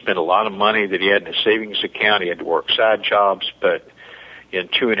 He had to spend a lot of money that he had in his savings account. He had to work side jobs, but in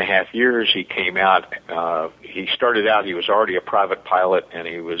 2.5 years, he came out. He started out, he was already a private pilot, and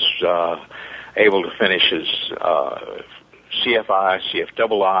he was able to finish his CFI,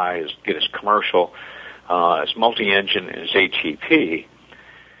 CFII, get his commercial, his multi-engine, and his ATP.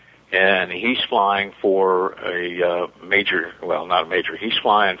 And he's flying for a he's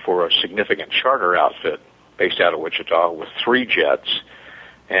flying for a significant charter outfit based out of Wichita with 3 jets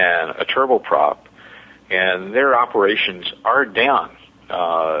and a turboprop. And their operations are down.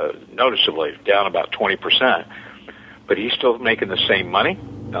 Noticeably down about 20%, but he's still making the same money.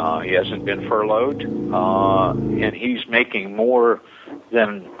 He hasn't been furloughed, and he's making more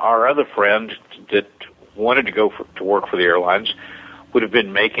than our other friend that wanted to go to work for the airlines would have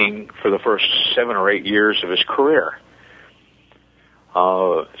been making for the first 7 or 8 years of his career.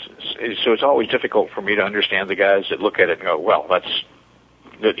 So it's always difficult for me to understand the guys that look at it and go, well, that's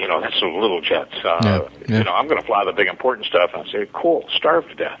a little jet. I'm going to fly the big important stuff. And I say, cool, starve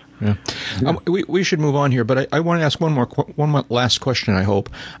to death. Yeah. We should move on here, but I want to ask one last question, I hope.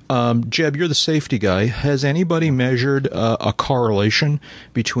 Jeb, you're the safety guy. Has anybody measured a correlation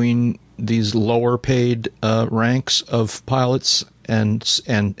between these lower paid ranks of pilots and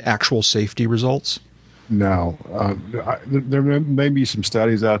actual safety results? No. There may be some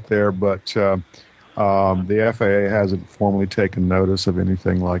studies out there, but the FAA hasn't formally taken notice of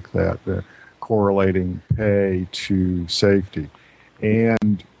anything like that, correlating pay to safety.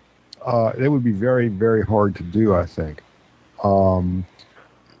 And it would be very, very hard to do, I think.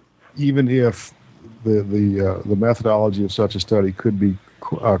 Even if the methodology of such a study could be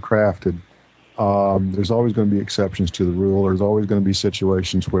crafted, there's always going to be exceptions to the rule. There's always going to be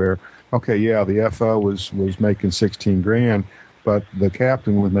situations where, okay, yeah, the FO was making 16 grand, but the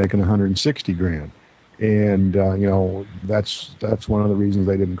captain was making 160 grand. And, that's one of the reasons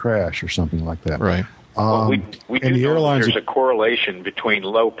they didn't crash or something like that. Right. Well, we do know that there's a correlation between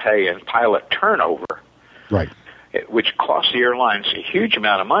low pay and pilot turnover. Right. Which costs the airlines a huge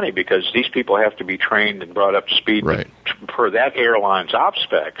amount of money because these people have to be trained and brought up to speed per that airline's op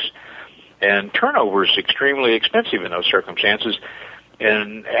specs. And turnover is extremely expensive in those circumstances.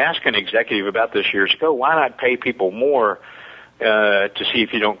 And ask an executive about this years ago, why not pay people more to see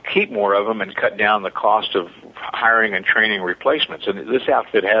if you don't keep more of them and cut down the cost of hiring and training replacements? And this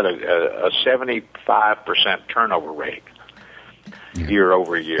outfit had a 75% turnover rate year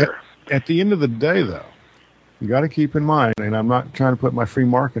over year. At the end of the day, though, you got to keep in mind, and I'm not trying to put my free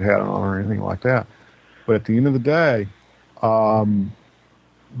market hat on or anything like that, but at the end of the day,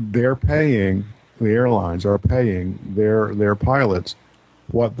 they're paying, the airlines are paying their pilots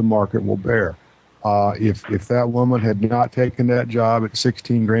what the market will bear. If that woman had not taken that job at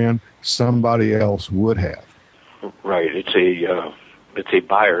 16 grand, somebody else would have. Right. It's a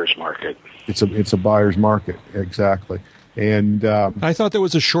buyer's market. It's a buyer's market, exactly. And I thought there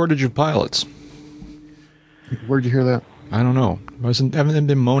was a shortage of pilots. Where'd you hear that? I don't know. Haven't they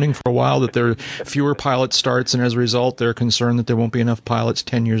been moaning for a while that there are fewer pilot starts, and as a result, they're concerned that there won't be enough pilots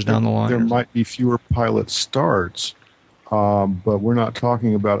 10 years down the line? There might be fewer pilot starts, but we're not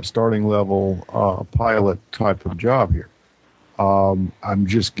talking about a starting level pilot type of job here. I'm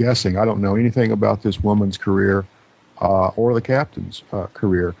just guessing. I don't know anything about this woman's career or the captain's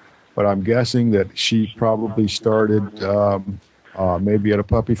career, but I'm guessing that she probably started maybe at a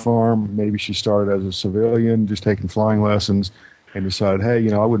puppy farm. Maybe she started as a civilian, just taking flying lessons, and decided, hey,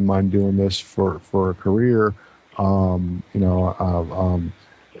 I wouldn't mind doing this for a career. Didn't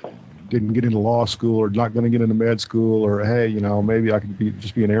get into law school or not going to get into med school, or hey, maybe I could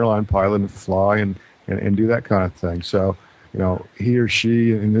just be an airline pilot and fly and do that kind of thing. So, he or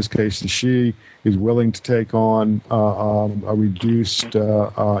she, in this case, she is willing to take on a reduced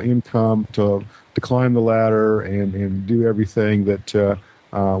income to climb the ladder and do everything that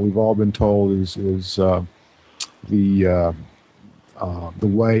we've all been told is the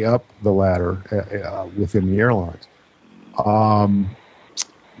way up the ladder within the airlines.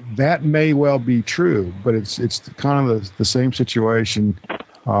 That may well be true, but it's kind of the same situation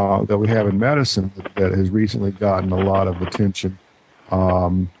that we have in medicine that has recently gotten a lot of attention,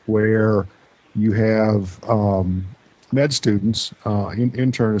 where you have med students,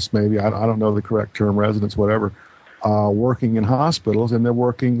 internists maybe, I don't know the correct term, residents, whatever, working in hospitals, and they're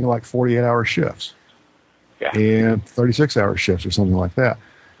working like 48-hour shifts and 36-hour shifts or something like that.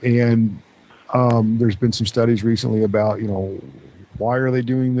 And there's been some studies recently about, why are they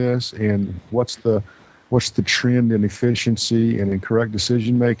doing this, and what's the trend in efficiency and in correct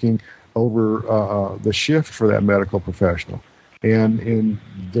decision making over the shift for that medical professional. And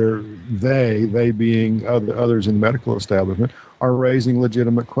they being others in the medical establishment are raising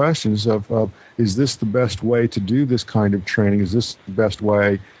legitimate questions of is this the best way to do this kind of training? Is this the best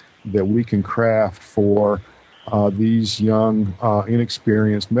way that we can craft for these young,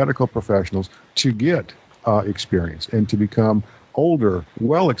 inexperienced medical professionals to get experience and to become older,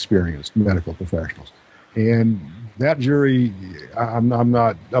 well-experienced medical professionals? And that jury, I'm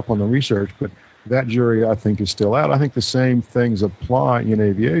not up on the research, but that jury, I think, is still out. I think the same things apply in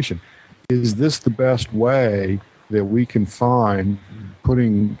aviation. Is this the best way that we can find,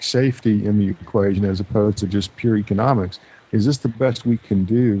 putting safety in the equation as opposed to just pure economics? Is this the best we can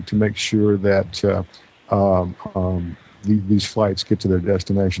do to make sure that these flights get to their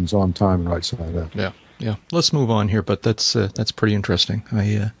destinations on time and right side up? Yeah. Let's move on here, but that's pretty interesting.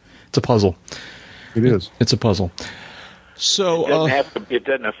 It's a puzzle. It is. It's a puzzle. So it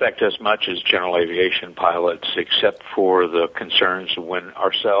doesn't affect us much as general aviation pilots, except for the concerns when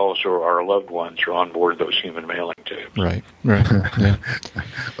ourselves or our loved ones are on board those human mailing tubes. Right. Yeah.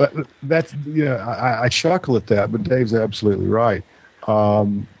 But that's I chuckle at that, but Dave's absolutely right.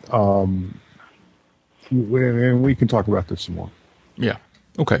 And we can talk about this some more. Yeah.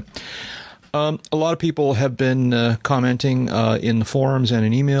 Okay. A lot of people have been commenting in the forums and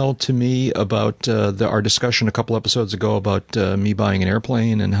in email to me about our discussion a couple episodes ago about me buying an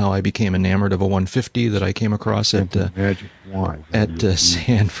airplane and how I became enamored of a 150 that I came across at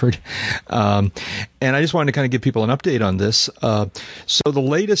Sanford. And I just wanted to kind of give people an update on this. So the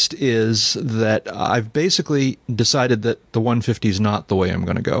latest is that I've basically decided that the 150 is not the way I'm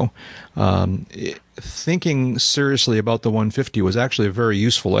going to go. Thinking seriously about the 150 was actually a very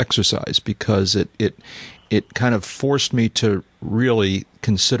useful exercise because it kind of forced me to really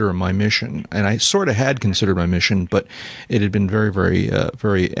consider my mission. And I sort of had considered my mission, but it had been very,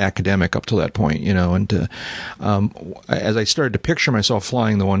 very academic up to that point, and as I started to picture myself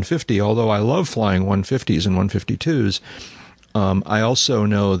flying the 150, although I love flying 150s and 152s, I also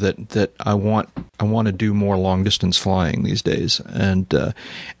know that I want to do more long distance flying these days, and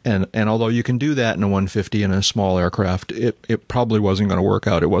although you can do that in a 150 in a small aircraft, it probably wasn't going to work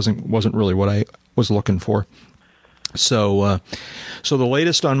out. It wasn't really what I was looking for. So the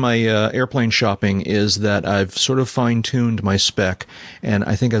latest on my airplane shopping is that I've sort of fine-tuned my spec, and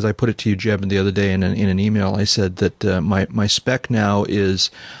I think, as I put it to you, Jeb, the other day in an email, I said that my spec now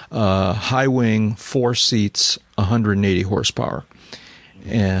is high wing, 4 seats, 180 horsepower.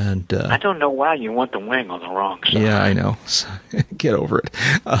 And I don't know why you want the wing on the wrong side. Yeah, I know. Get over it.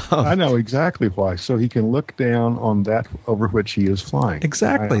 I know exactly why. So he can look down on that over which he is flying.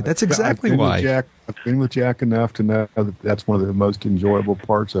 Exactly. That's exactly why. I've been with Jack enough to know that that's one of the most enjoyable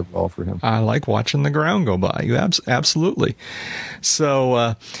parts of it all for him. I like watching the ground go by. You absolutely.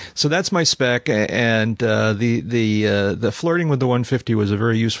 So that's my spec, and the flirting with the 150 was a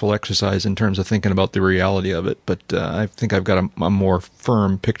very useful exercise in terms of thinking about the reality of it. But I think I've got a more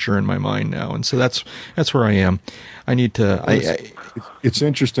firm picture in my mind now, and so that's where I am. I need to. It's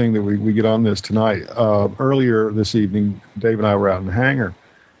interesting that we get on this tonight. Earlier this evening, Dave and I were out in the hangar,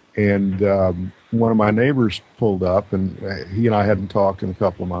 and one of my neighbors pulled up, and he and I hadn't talked in a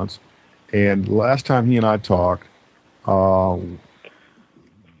couple of months. And last time he and I talked, the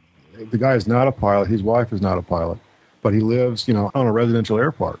guy is not a pilot. His wife is not a pilot, but he lives, on a residential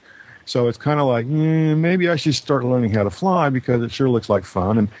airport. So it's kind of like, maybe I should start learning how to fly because it sure looks like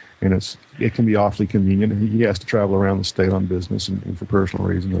fun, and it can be awfully convenient. He has to travel around the state on business and for personal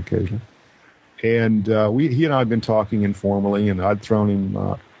reasons occasionally. And he and I had been talking informally, and I'd thrown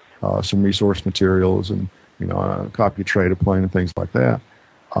him some resource materials and a copy of Trade a Plane and things like that.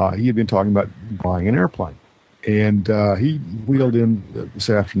 He had been talking about buying an airplane, and he wheeled in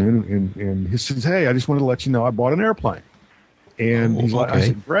this afternoon and he says, "Hey, I just wanted to let you know I bought an airplane." And he's like, I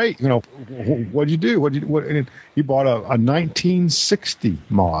said, "Great, what'd you do? And he bought a 1960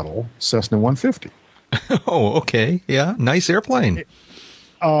 model Cessna 150. Oh, okay, yeah, nice airplane.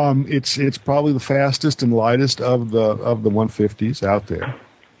 It's probably the fastest and lightest of the 150s out there.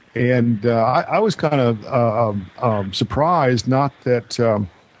 And I was kind of surprised, not that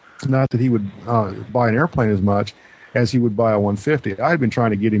he would buy an airplane as much as he would buy a 150. I had been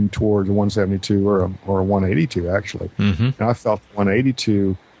trying to get him towards a 172 or a 182 actually, and I felt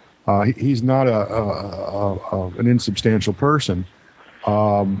 182. He's not an insubstantial person,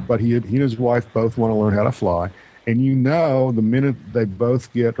 but he and his wife both want to learn how to fly. And the minute they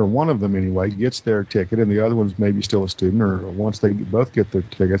both get, or one of them anyway, gets their ticket, and the other one's maybe still a student, or once they both get their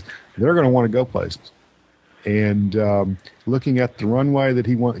tickets, they're going to want to go places. And looking at the runway that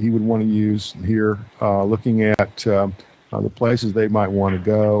he would want to use here, looking at the places they might want to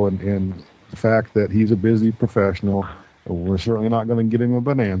go, and the fact that he's a busy professional, we're certainly not going to get him a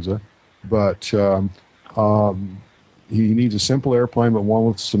Bonanza, but he needs a simple airplane, but one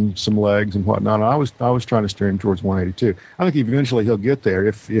with some legs and whatnot. And I was trying to steer him towards 182. I think eventually he'll get there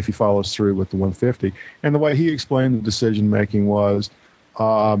if he follows through with the 150. And the way he explained the decision making was, he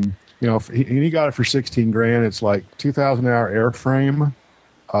got it for $16,000. It's like 2,000 hour airframe,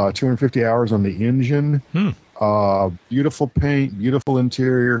 250 hours on the engine, beautiful paint, beautiful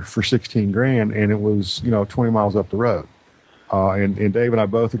interior for $16,000, and it was 20 miles up the road. And Dave and I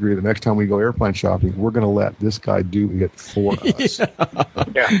both agree that next time we go airplane shopping, we're going to let this guy do it for us.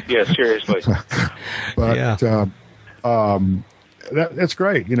 Yeah, seriously. But that's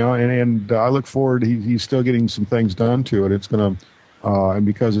great, and I look forward. He's still getting some things done to it. It's going to, and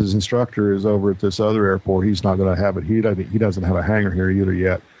because his instructor is over at this other airport, he's not going to have it. He doesn't have a hangar here either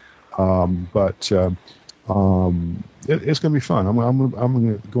yet. But it's going to be fun. I'm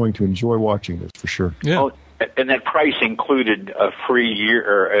going to enjoy watching this for sure. Yeah. Oh, and that price included a free year,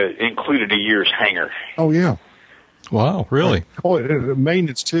 or included a year's hangar. Oh yeah. Wow, really? Oh,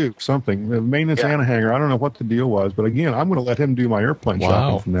 maintenance too, something. Maintenance and a hangar. I don't know what the deal was, but again, I'm going to let him do my airplane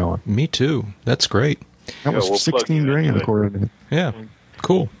shopping from now on. Me too. That's great. That was $16,000 according to him. Yeah,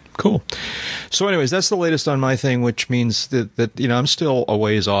 cool. So anyways, that's the latest on my thing, which means that I'm still a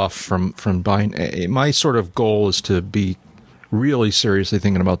ways off from buying. My sort of goal is to be really seriously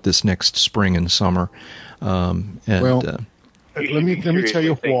thinking about this next spring and summer. Let me tell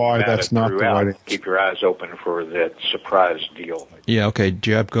you why that's not the right answer. Keep your eyes open for that surprise deal. Yeah, okay.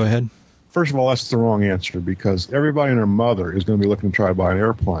 Jeb, go ahead. First of all, that's the wrong answer because everybody and their mother is going to be looking to try to buy an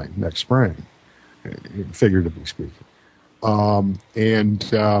airplane next spring, figuratively speaking.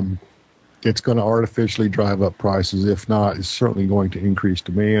 it's going to artificially drive up prices. If not, it's certainly going to increase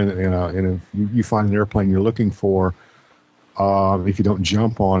demand. And if you find an airplane you're looking for, if you don't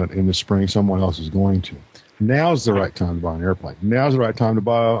jump on it in the spring, someone else is going to. Now's the right time to buy an airplane. Now's the right time to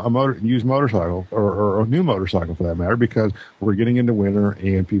buy a used motorcycle or a new motorcycle for that matter, because we're getting into winter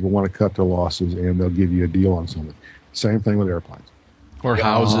and people want to cut their losses and they'll give you a deal on something. Same thing with airplanes. Or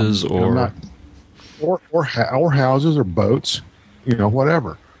houses or houses or boats,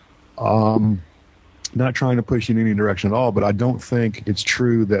 whatever. Not trying to push you in any direction at all, but I don't think it's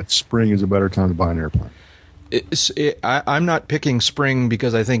true that spring is a better time to buy an airplane. I'm not picking spring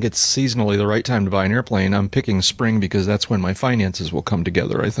because I think it's seasonally the right time to buy an airplane. I'm picking spring because that's when my finances will come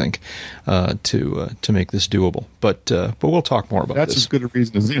together, I think, to make this doable. But we'll talk more about this. That's as good a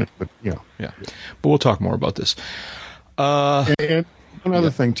reason as any, but yeah. But we'll talk more about this. And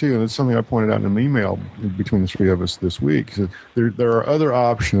another thing too, and it's something I pointed out in an email between the three of us this week. So there are other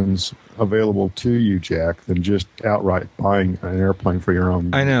options available to you, Jack, than just outright buying an airplane for your own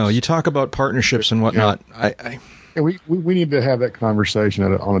use. I know you talk about partnerships and whatnot. We need to have that conversation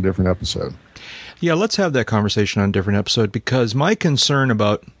on a different episode. Yeah, let's have that conversation on a different episode, because my concern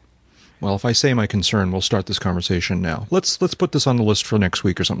about, well, if I say my concern, we'll start this conversation now. Let's put this on the list for next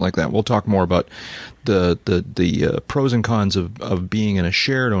week or something like that. We'll talk more about the pros and cons of being in a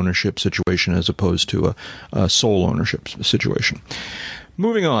shared ownership situation as opposed to a sole ownership situation.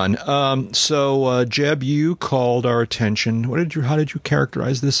 Moving on. So Jeb, you called our attention. How did you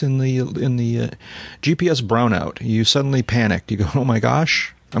characterize this in the GPS brownout? You suddenly panicked. You go, "Oh my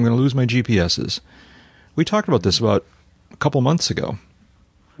gosh, I'm going to lose my GPSs." We talked about this about a couple months ago.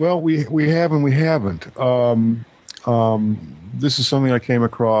 Well, we have and we haven't. This is something I came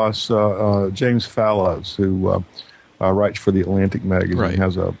across. James Fallows, who writes for the Atlantic magazine, right,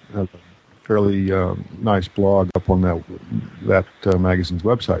 has a fairly nice blog up on that magazine's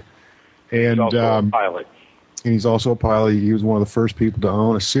website. And he's also a pilot. And he's also a pilot. He was one of the first people to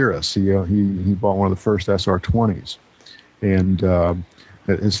own a Cirrus. He bought one of the first SR-20s, and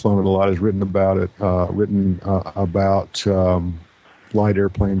has flown it a lot. Has written about it. About light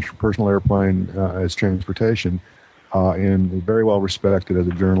airplanes, personal airplane as transportation, and very well respected as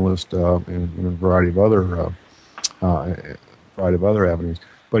a journalist in a variety of other avenues.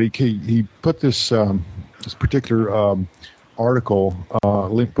 But he put this particular article,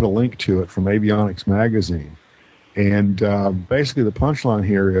 put a link to it from Avionics magazine, and basically the punchline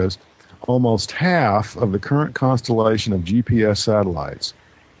here is almost half of the current constellation of GPS satellites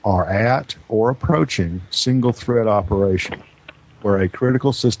are at or approaching single thread operation, where a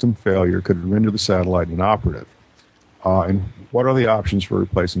critical system failure could render the satellite inoperative. And what are the options for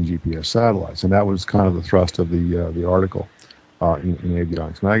replacing GPS satellites? And that was kind of the thrust of the article in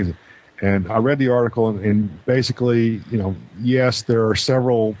Avionics magazine. And I read the article, and basically, yes, there are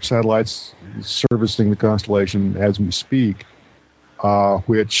several satellites servicing the constellation as we speak,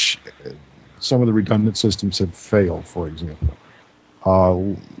 which some of the redundant systems have failed, for example,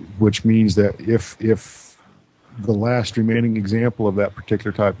 which means that if the last remaining example of that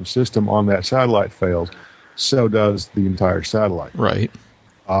particular type of system on that satellite fails, so does the entire satellite. Right.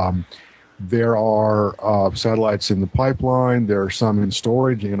 There are satellites in the pipeline. There are some in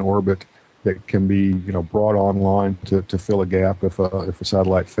storage in orbit that can be, brought online to fill a gap if a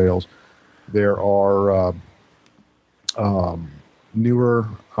satellite fails. There are newer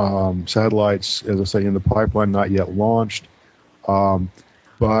satellites, as I say, in the pipeline, not yet launched.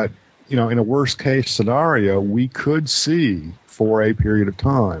 But in a worst-case scenario, we could see, for a period of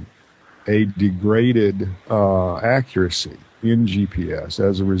time, a degraded accuracy in GPS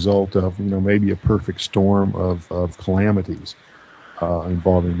as a result of, maybe a perfect storm of calamities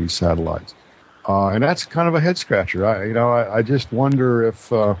involving these satellites. And that's kind of a head-scratcher. I just wonder if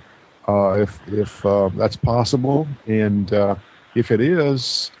that's possible, and if it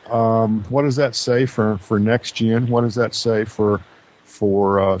is, what does that say for next gen? What does that say for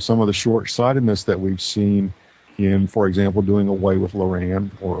some of the short-sightedness that we've seen in, for example, doing away with LORAN,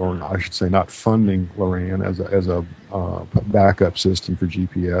 or I should say not funding LORAN as a backup system for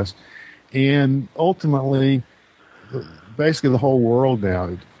GPS. And ultimately, basically the whole world now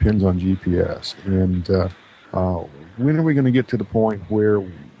depends on GPS. And when are we going to get to the point where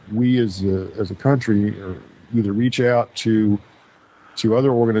we as a country either reach out to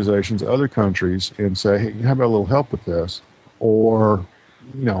other organizations, other countries, and say, hey, how about a little help with this? Or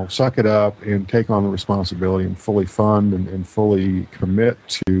suck it up and take on the responsibility and fully fund and fully commit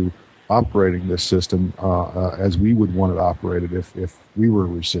to operating this system as we would want it operated if we were a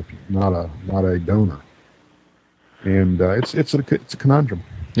recipient, not a donor. And it's a conundrum.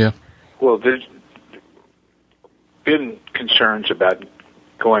 Yeah. Well, there's been concerns about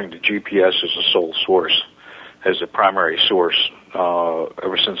going to GPS as a sole source, as a primary source,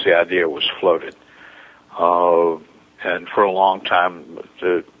 ever since the idea was floated. And for a long time,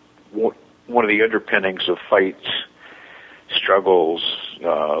 one of the underpinnings of fights, struggles,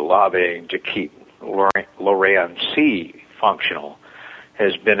 lobbying to keep Loran-C functional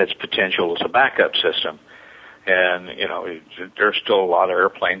has been its potential as a backup system. And, there's still a lot of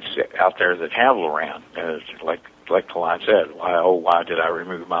airplanes out there that have Loran. Like Talon said, why did I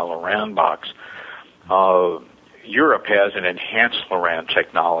remove my Loran box? Europe has an enhanced Loran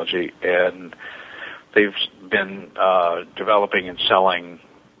technology, and they've been developing and selling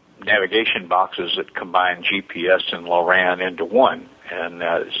navigation boxes that combine GPS and Loran into one. And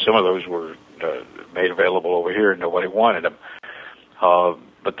some of those were made available over here, and nobody wanted them.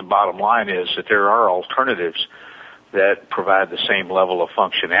 But the bottom line is that there are alternatives that provide the same level of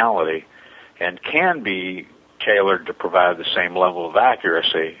functionality and can be tailored to provide the same level of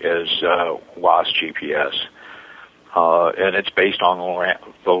accuracy as WAAS GPS. And it's based on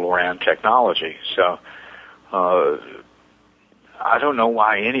the Loran technology. So I don't know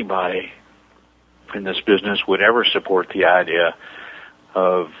why anybody in this business would ever support the idea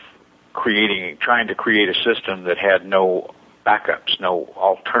of trying to create a system that had no backups, no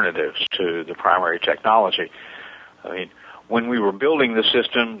alternatives to the primary technology. I mean, when we were building the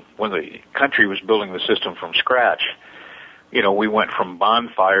system, when the country was building the system from scratch, we went from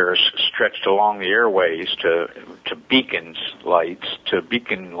bonfires stretched along the airways to beacon lights.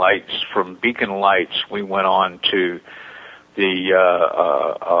 From beacon lights, we went on to the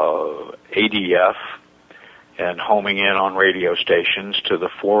ADF and homing in on radio stations, to the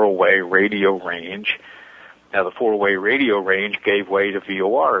 4-way radio range. Now, the 4-way radio range gave way to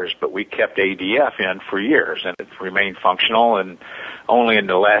VORs, but we kept ADF in for years, and it remained functional, and only in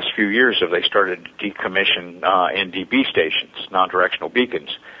the last few years have they started to decommission NDB stations, non-directional beacons.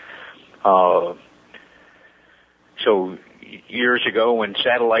 So years ago, when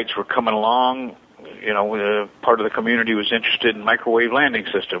satellites were coming along, part of the community was interested in microwave landing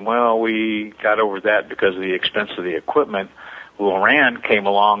system. Well, we got over that because of the expense of the equipment. Loran came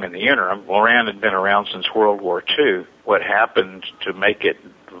along in the interim. Loran had been around since World War II. What happened to make it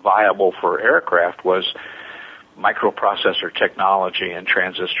viable for aircraft was microprocessor technology and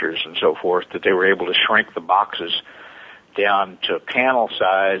transistors and so forth, that they were able to shrink the boxes down to panel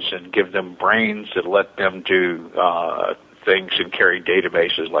size and give them brains that let them do things and carry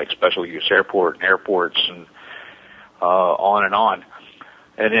databases like special use airports and on and on.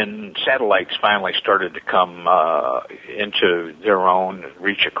 And then satellites finally started to come into their own,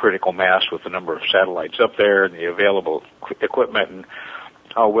 reach a critical mass with the number of satellites up there and the available equipment. And,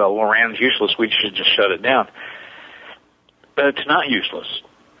 Loran's useless, we should just shut it down. But it's not useless.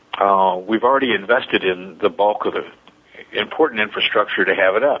 We've already invested in the bulk of the important infrastructure to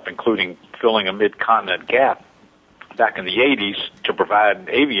have it up, including filling a mid-continent gap back in the 80s to provide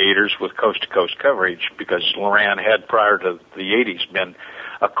aviators with coast-to-coast coverage, because Loran had, prior to the 80s, been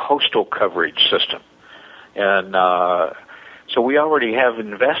a coastal coverage system. And so we already have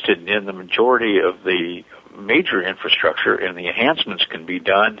invested in the majority of the major infrastructure, and the enhancements can be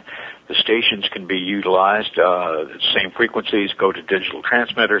done. The stations can be utilized. The same frequencies go to digital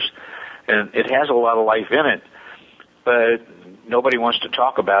transmitters. And it has a lot of life in it, but nobody wants to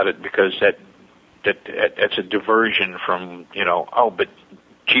talk about it because that's a diversion from, but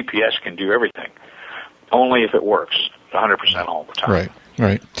GPS can do everything. Only if it works 100% all the time.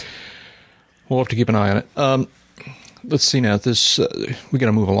 Right. We'll have to keep an eye on it. Let's see now. We got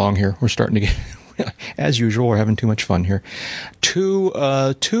to move along here. We're starting to get, as usual, we're having too much fun here.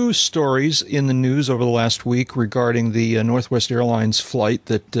 Two stories in the news over the last week regarding the Northwest Airlines flight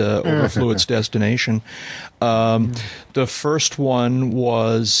that overflew its destination. The first one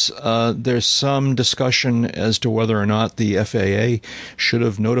was there's some discussion as to whether or not the FAA should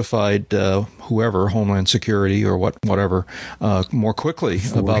have notified whoever, Homeland Security or whatever, more quickly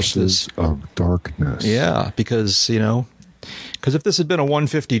about this. Of darkness. Yeah, because, because if this had been a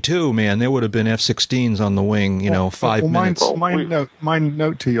 152, man, there would have been F-16s on the wing, 5 minutes. My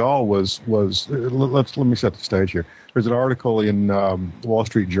note to y'all was let me set the stage here. There's an article in Wall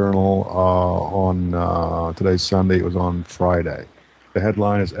Street Journal on today's Sunday. It was on Friday. The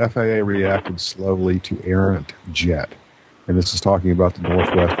headline is FAA reacted slowly to errant jet. And this is talking about the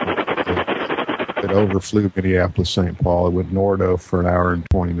Northwest that overflew Minneapolis-St. Paul. It went Nordo for an hour and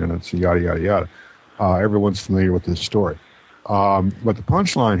 20 minutes, yada, yada, yada. Everyone's familiar with this story. But the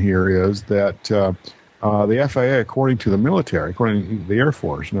punchline here is that the FAA, according to the military, according to the Air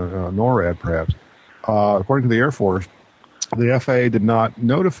Force, NORAD perhaps, according to the Air Force, the FAA did not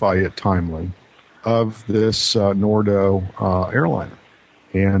notify it timely of this Nordo airliner.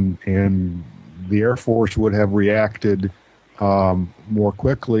 and the Air Force would have reacted more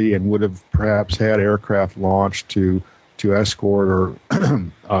quickly and would have perhaps had aircraft launched to escort or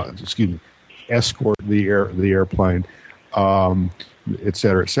escort the airplane, et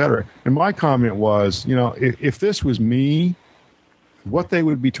cetera, et cetera. And my comment was, if this was me, what they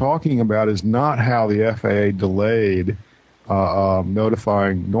would be talking about is not how the FAA delayed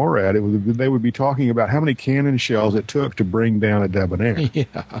notifying NORAD. They would be talking about how many cannon shells it took to bring down a Debonair.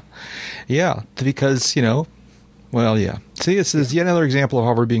 Yeah, because, well, yeah. See, this is yet another example of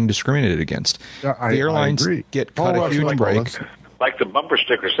how we're being discriminated against. The airlines get cut a huge break. Like the bumper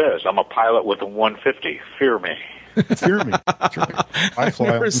sticker says, I'm a pilot with a 150. Fear me. Fear me. That's right. I've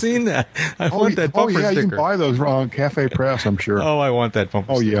never seen that. I want that bumper sticker. You can buy those on Cafe Press, I'm sure. I want that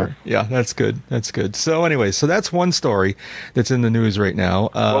bumper sticker. Yeah, that's good. That's good. So anyway, that's one story that's in the news right now.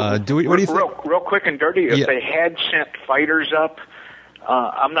 What do you think? Real quick and dirty, if they had sent fighters up,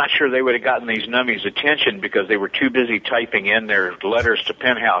 I'm not sure they would have gotten these nummies' attention because they were too busy typing in their letters to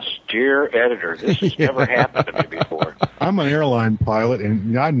Penthouse. Dear editor, this has never happened to me before. I'm an airline pilot,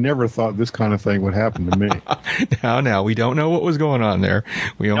 and I never thought this kind of thing would happen to me. Now, we don't know what was going on there.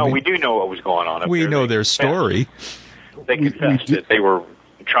 We do know what was going on up there. We know their story. They confessed that they were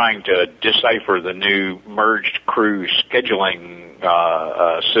trying to decipher the new merged crew scheduling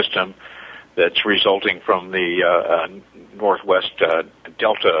system that's resulting from the Northwest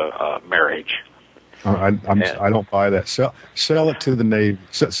Delta marriage. I don't buy that. Sell it to the Navy.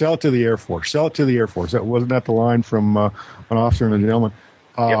 Sell it to the Air Force. Sell it to the Air Force. Wasn't that the line from an officer and a gentleman?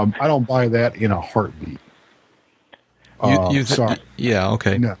 Yep. I don't buy that in a heartbeat. Sorry. Yeah.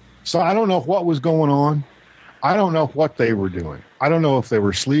 Okay. No. So I don't know what was going on. I don't know what they were doing. I don't know if they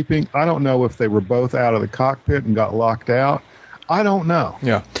were sleeping. I don't know if they were both out of the cockpit and got locked out. I don't know.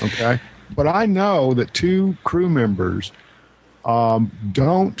 Yeah. Okay. But I know that two crew members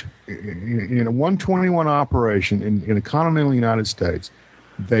don't, in a 121 operation in the continental United States,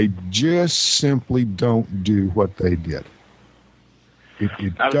 they just simply don't do what they did.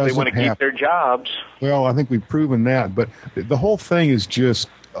 It not if they want to keep their jobs. Well, I think we've proven that. But the whole thing is just,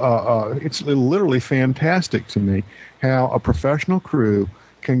 it's literally fantastic to me how a professional crew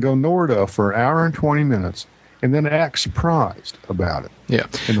can go NORDA for an hour and 20 minutes and then act surprised about it. Yeah.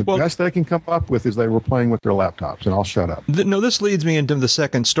 And the best they can come up with is they were playing with their laptops, and I'll shut up. This leads me into the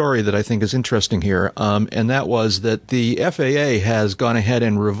second story that I think is interesting here, and that was that the FAA has gone ahead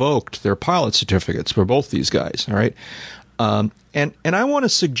and revoked their pilot certificates for both these guys, all right? And I want to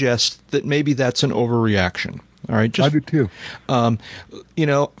suggest that maybe that's an overreaction. All right, I do too.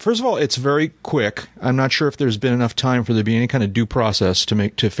 First of all, it's very quick. I'm not sure if there's been enough time for there to be any kind of due process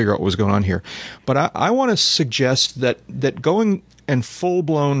to figure out what was going on here. But I want to suggest that going and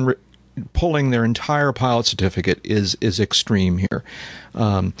full-blown pulling their entire pilot certificate is extreme here.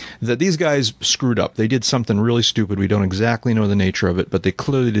 That these guys screwed up. They did something really stupid. We don't exactly know the nature of it, but they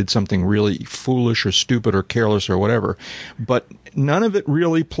clearly did something really foolish or stupid or careless or whatever. But none of it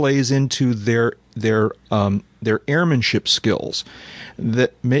really plays into their airmanship skills.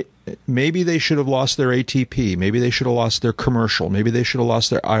 That maybe they should have lost their ATP. Maybe they should have lost their commercial. Maybe they should have lost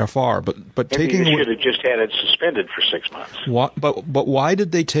their IFR. But maybe they should have just had it suspended for 6 months. But why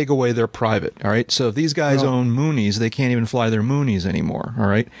did they take away their private? All right. So if these guys own Moonies, they can't even fly their Moonies anymore. All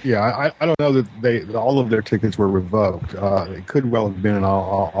right. Yeah, I don't know that all of their tickets were revoked. It could well have been, and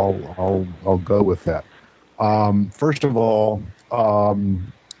I'll go with that. First of all,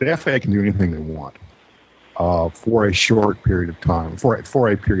 the FAA can do anything they want. For a short period of time, for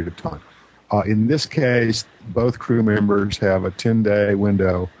a period of time. In this case, both crew members have a 10-day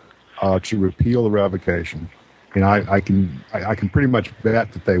window to repeal the revocation, and I can pretty much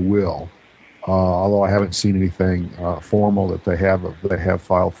bet that they will. Although I haven't seen anything formal that they have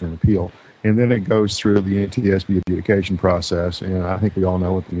filed for an appeal, and then it goes through the NTSB adjudication process, and I think we all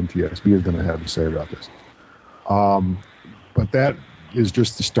know what the NTSB is going to have to say about this. But that is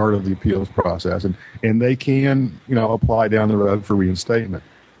just the start of the appeals process, and they can, apply down the road for reinstatement.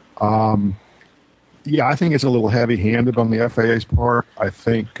 I think it's a little heavy-handed on the FAA's part. I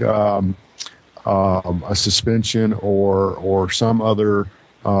think a suspension or some other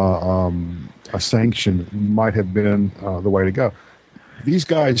a sanction might have been the way to go. These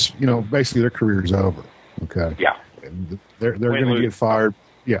guys, basically their career is over. Okay. Yeah. They're going to get fired.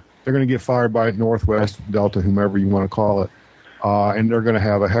 Yeah, they're going to get fired by Northwest, Delta, whomever you want to call it. And they're going to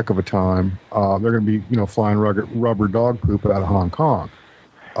have a heck of a time. They're going to be, flying rubber dog poop out of Hong Kong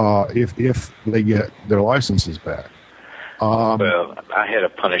if they get their licenses back. Well, I had a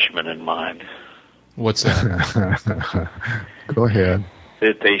punishment in mind. What's that? Go ahead.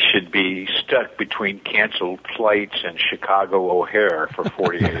 that they should be stuck between canceled flights and Chicago O'Hare for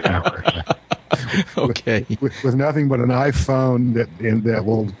 48 hours. Okay. With nothing but an iPhone that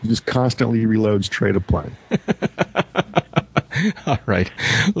will just constantly reload straight a plane. All right.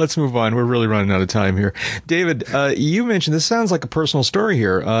 Let's move on. We're really running out of time here. David, you mentioned, this sounds like a personal story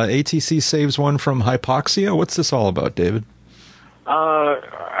here. ATC saves one from hypoxia. What's this all about, David?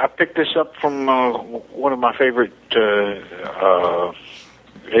 I picked this up from one of my favorite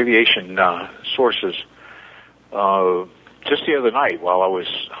aviation sources just the other night while I was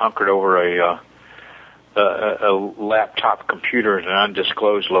hunkered over a laptop computer in an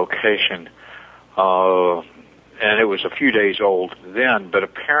undisclosed location. And it was a few days old then, but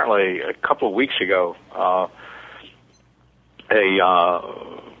apparently a couple of weeks ago, a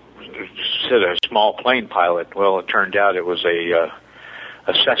small plane pilot, well, it turned out it was a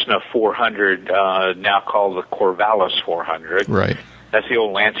Cessna 400, now called the Corvallis 400. Right. That's the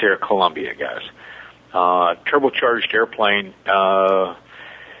old Lancair Columbia, guys. Turbocharged airplane,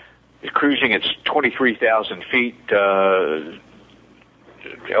 cruising at 23,000 feet,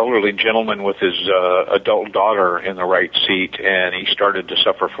 elderly gentleman with his adult daughter in the right seat, and he started to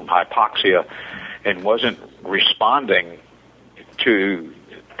suffer from hypoxia and wasn't responding to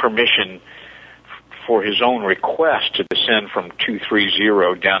permission for his own request to descend from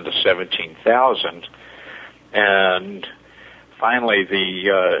 230 down to 17,000. And finally,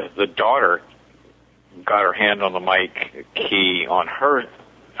 the daughter got her hand on the mic key on her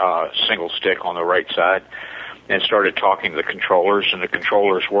single stick on the right side and started talking to the controllers, and the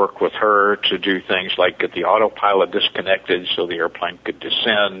controllers worked with her to do things like get the autopilot disconnected so the airplane could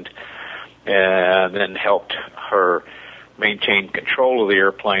descend, and then helped her maintain control of the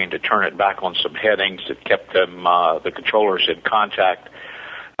airplane to turn it back on some headings that kept them, the controllers in contact.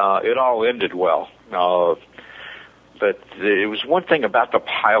 It all ended well. But it was one thing about the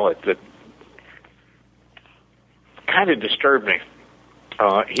pilot that kind of disturbed me.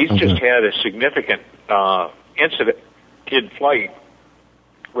 He's just had a significant incident in flight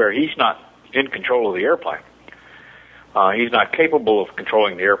where he's not in control of the airplane. He's not capable of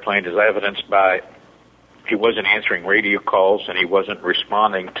controlling the airplane, as evidenced by he wasn't answering radio calls and he wasn't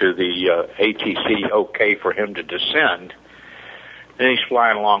responding to the ATC okay for him to descend. Then he's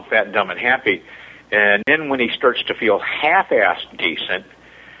flying along fat, dumb, and happy. And then when he starts to feel half-assed decent,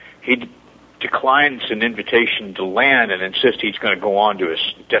 he declines an invitation to land and insists he's going to go on to his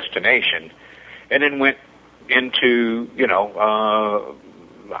destination, and then went into,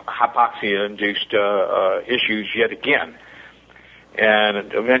 hypoxia-induced issues yet again.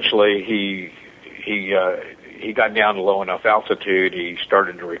 And eventually he got down to low enough altitude. He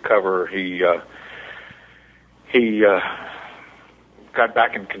started to recover. He got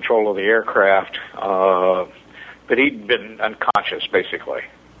back in control of the aircraft, but he'd been unconscious, basically.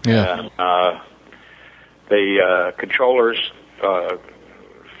 Yeah. And the controllers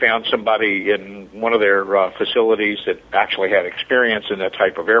found somebody in one of their facilities that actually had experience in that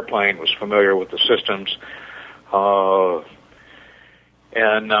type of airplane, was familiar with the systems,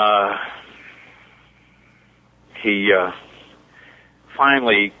 and he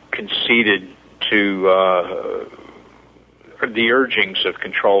finally conceded to the urgings of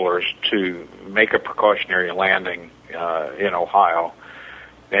controllers to make a precautionary landing in Ohio,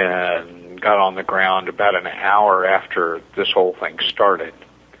 and got on the ground about an hour after this whole thing started.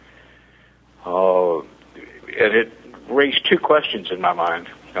 And it raised two questions in my mind.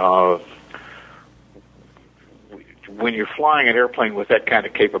 When you're flying an airplane with that kind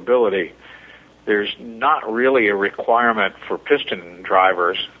of capability, there's not really a requirement for piston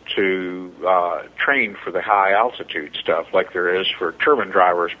drivers to train for the high altitude stuff like there is for turbine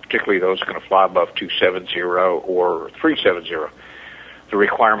drivers, particularly those going to fly above 270 or 370. The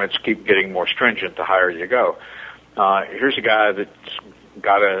requirements keep getting more stringent the higher you go. Here's a guy that's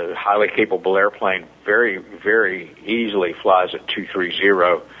got a highly capable airplane, very, very easily flies at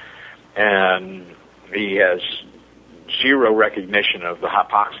 230, and he has zero recognition of the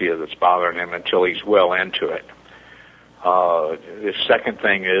hypoxia that's bothering him until he's well into it. The second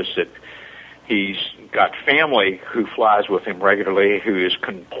thing is that he's got family who flies with him regularly who is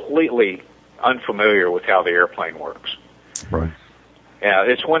completely unfamiliar with how the airplane works. Right.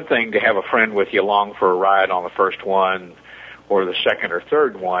 It's one thing to have a friend with you along for a ride on the first one or the second or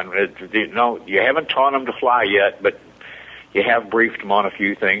third one. You haven't taught them to fly yet, but you have briefed them on a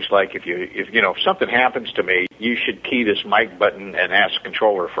few things, like if something happens to me, you should key this mic button and ask the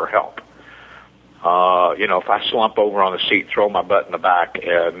controller for help. If I slump over on the seat, throw my butt in the back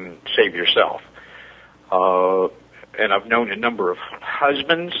and save yourself. And I've known a number of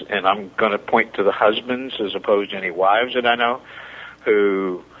husbands, and I'm going to point to the husbands as opposed to any wives that I know,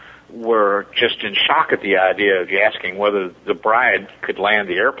 who were just in shock at the idea of you asking whether the bride could land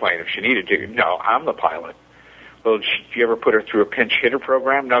the airplane if she needed to. No, I'm the pilot. Well, did you ever put her through a pinch hitter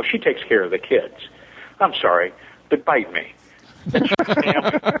program? No, she takes care of the kids. I'm sorry, but bite me. That's your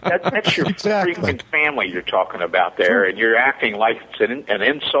family. That's your freaking family you're talking about there, and you're acting like it's an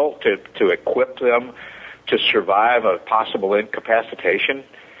insult to equip them to survive a possible incapacitation.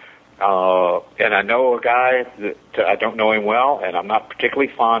 And I know a guy that I don't know him well, and I'm not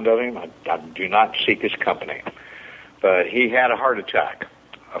particularly fond of him. I do not seek his company. But he had a heart attack,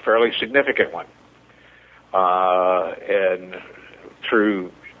 a fairly significant one. And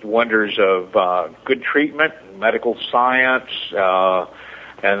through wonders of good treatment, medical science,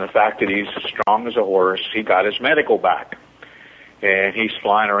 and the fact that he's as strong as a horse, he got his medical back. And he's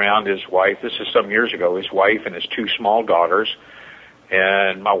flying around his wife. This is some years ago, his wife and his two small daughters.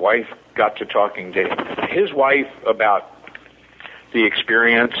 And my wife got to talking to his wife about the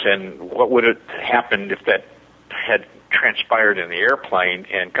experience and what would have happened if that had transpired in the airplane,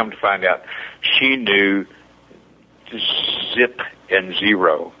 and come to find out she knew zip and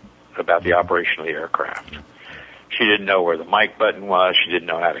zero about the operation of the aircraft. She didn't know where the mic button was. She didn't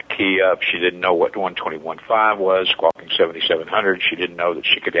know how to key up. She didn't know what 121.5 was, squawking 7700. She didn't know that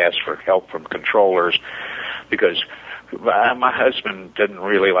she could ask for help from controllers, because my husband didn't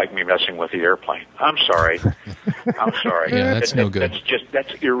really like me messing with the airplane. I'm sorry. I'm sorry. Yeah, that's no good.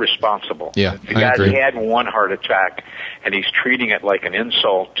 That's irresponsible. Yeah, the guy had one heart attack, and he's treating it like an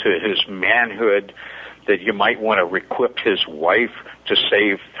insult to his manhood, that you might want to equip his wife to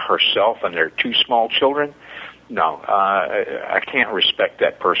save herself and their two small children. No, I can't respect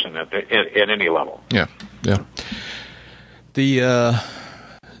that person at any level. Yeah.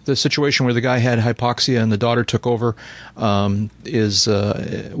 The situation where the guy had hypoxia and the daughter took over is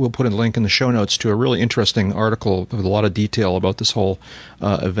we'll put a link in the show notes to a really interesting article with a lot of detail about this whole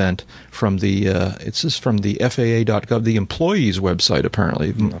event from the it's just from the FAA.gov, the employees website,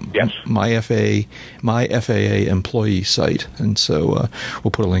 apparently. Yes. My FAA employee site, and so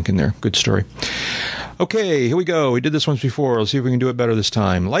we'll put a link in there. Good story. Okay, here we go. We did this once before. Let's see if we can do it better this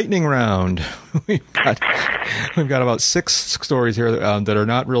time. Lightning round. We've got about 6 stories here that are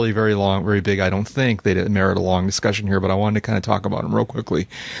not really very long, very big. I don't think they merit a long discussion here, but I wanted to kind of talk about them real quickly.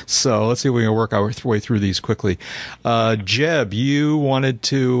 So let's see if we can work our way through these quickly. Jeb, you wanted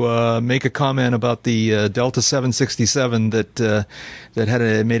to make a comment about the Delta 767 that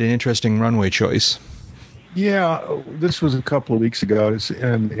made an interesting runway choice. Yeah, this was a couple of weeks ago,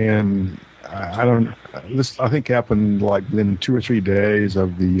 and this I think happened like within 2 or 3 days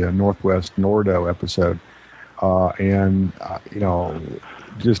of the Northwest Nordo episode, and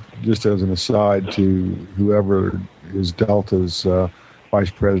just as an aside to whoever is Delta's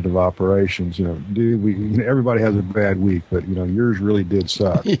vice president of operations, everybody has a bad week, but yours really did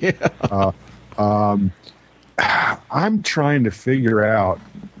suck. Yeah. I'm trying to figure out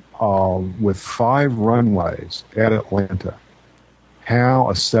with 5 runways at Atlanta, how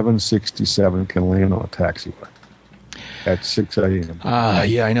a 767 can land on a taxiway at 6 a.m.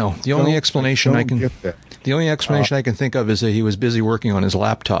 Yeah, I know. The only explanation I can think of is that he was busy working on his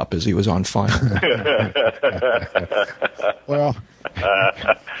laptop as he was on fire. Well,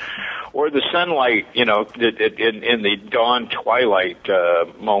 or the sunlight, in the dawn twilight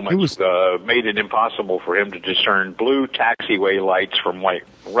moments, made it impossible for him to discern blue taxiway lights from white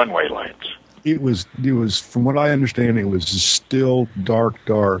runway lights. It was from what I understand, it was still dark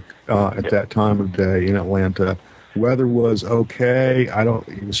at that time of day in Atlanta. Weather was okay.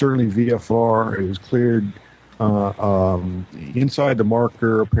 It was certainly VFR. It was cleared inside the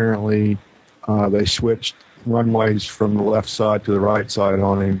marker. Apparently, they switched runways from the left side to the right side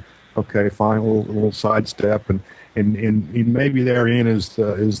on him. Okay, fine, a little sidestep, and maybe therein is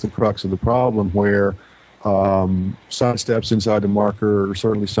the crux of the problem, where sidesteps inside the marker are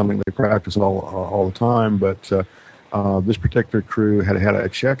certainly something they practice all the time, but this particular crew had a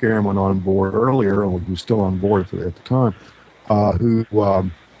check airman on board earlier, or who was still on board at the time, who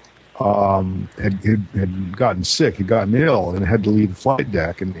had gotten sick, had gotten ill, and had to leave the flight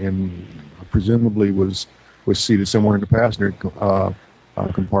deck, and presumably was seated somewhere in the passenger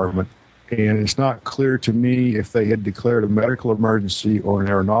compartment. And it's not clear to me if they had declared a medical emergency or an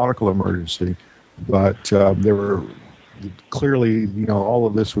aeronautical emergency, but they were clearly, all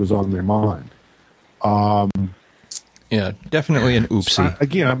of this was on their mind. Yeah, definitely an oopsie.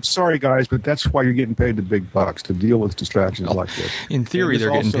 Again, I'm sorry, guys, but that's why you're getting paid the big bucks, to deal with distractions like this. In theory, they're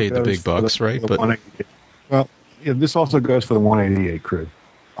getting paid the big bucks, right? This also goes for the 188 crew.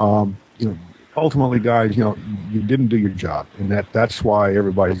 Ultimately, guys, you didn't do your job, and that's why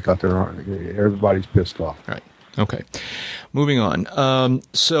everybody's pissed off. Right. Okay. Moving on.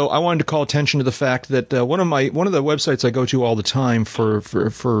 So I wanted to call attention to the fact that one of the websites I go to all the time for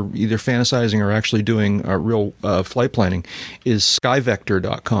either fantasizing or actually doing real flight planning is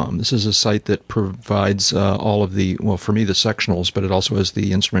skyvector.com. This is a site that provides all of the, well, for me, the sectionals, but it also has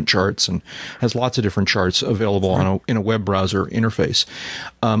the instrument charts and has lots of different charts available in a web browser interface.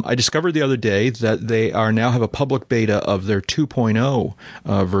 I discovered the other day that they now have a public beta of their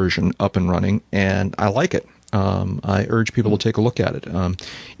 2.0 version up and running, and I like it. I urge people to take a look at it,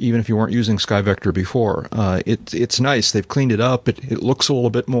 even if you weren't using SkyVector before. It's nice. They've cleaned it up. It looks a little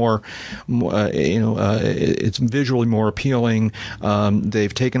bit more, it's visually more appealing.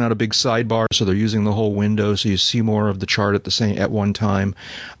 They've taken out a big sidebar, so they're using the whole window, so you see more of the chart at one time.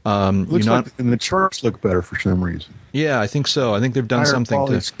 Looks like and the charts look better for some reason. Yeah, I think so. I think they've done something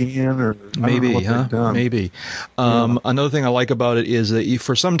to scan, or maybe, maybe. Another thing I like about it is that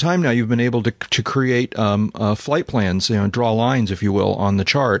for some time now you've been able to create flight plans, draw lines, if you will, on the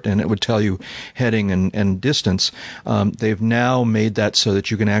chart, and it would tell you heading and distance. They've now made that so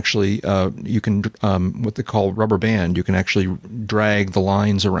that you can actually what they call rubber band. You can actually drag the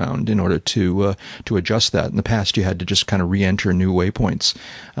lines around in order to adjust that. In the past, you had to just kind of re-enter new waypoints.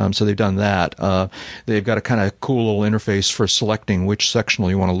 So they've done that. They've got a kind of cool little interface for selecting which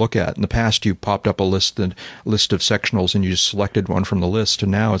sectional you want to look at. In the past, you popped up a list of sectionals and you just selected one from the list,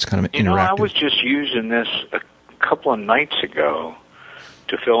 and now it's kind of interactive. I was just using this a couple of nights ago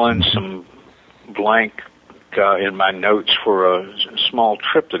to fill in some blank in my notes for a small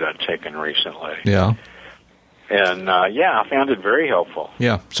trip that I'd taken recently. Yeah. And, I found it very helpful.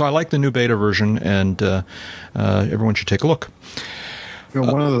 Yeah, so I like the new beta version, and everyone should take a look.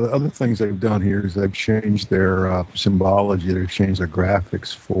 One of the other things they've done here is they've changed their symbology. They've changed their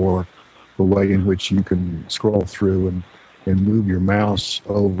graphics for the way in which you can scroll through and move your mouse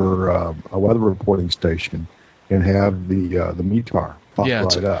over a weather reporting station and have the METAR pop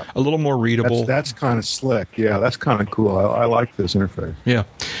right up. A little more readable. That's kind of slick. Yeah, that's kind of cool. I like this interface. Yeah,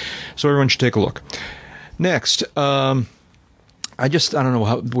 so everyone should take a look. Next, I don't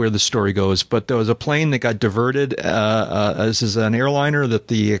know where the story goes, but there was a plane that got diverted. This is an airliner that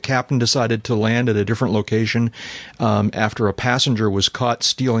the captain decided to land at a different location after a passenger was caught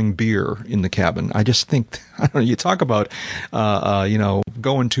stealing beer in the cabin. I just think, you talk about,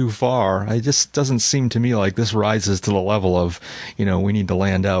 going too far. It just doesn't seem to me like this rises to the level of, we need to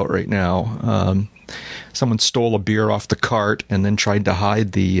land out right now. Someone stole a beer off the cart and then tried to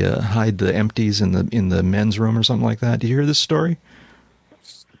hide the empties in the men's room or something like that. Did you hear this story?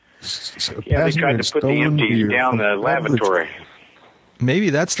 Yeah, they tried to put the empties down the lavatory. Maybe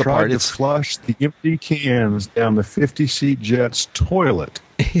that's the part. It's flush the empty cans down the 50-seat jet's toilet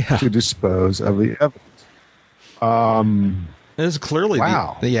to dispose of the evidence. This is clearly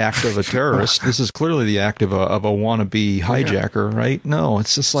the act of a terrorist. This is clearly the act of a wannabe hijacker, right? No,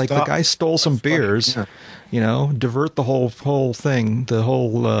 it's just like the guy stole some beers. Divert the whole thing, the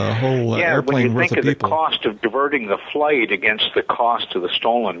whole airplane worth of people. When you think of the cost of diverting the flight against the cost of the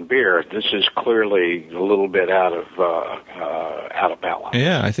stolen beer, this is clearly a little bit out of balance.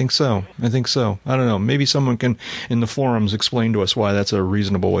 Yeah, I think so. I don't know. Maybe someone can, in the forums, explain to us why that's a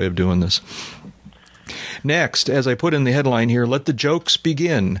reasonable way of doing this. Next, as I put in the headline here, let the jokes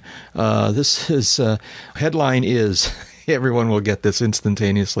begin. This is headline is. Everyone will get this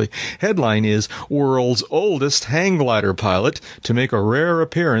instantaneously. Headline is, world's oldest hang glider pilot to make a rare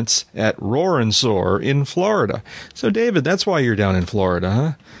appearance at Roar and Soar in Florida. So, David, that's why you're down in Florida,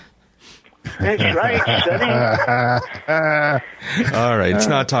 huh? That's right, Sonny. All right, it's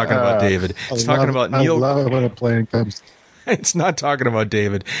not talking about David. It's talking about Neil. I love when a plane comes. It's not talking about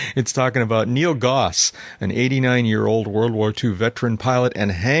David. It's talking about Neil Goss, an 89-year-old World War II veteran pilot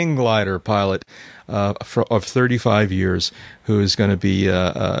and hang glider pilot of 35 years, who is going to be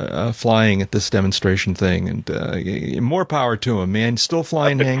flying at this demonstration thing. And more power to him, man. Still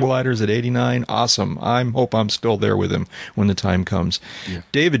flying hang gliders at 89. Awesome. I hope I'm still there with him when the time comes. Yeah.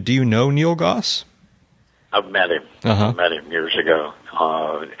 David, do you know Neil Goss? I've met him. I met him years ago.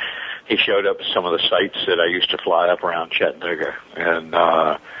 He showed up at some of the sites that I used to fly up around Chattanooga, and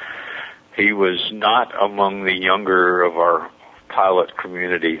he was not among the younger of our pilot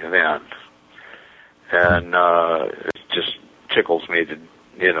community then. And it just tickles me to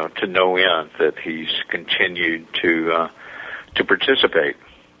no end that he's continued to participate.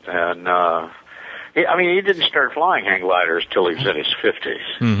 And he didn't start flying hang gliders till he was in his 50s.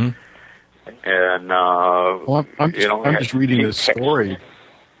 Mm-hmm. And I'm just reading this story.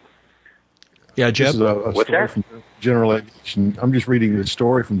 Yeah, Jeb. This is a What's story that? From General Aviation. I'm just reading this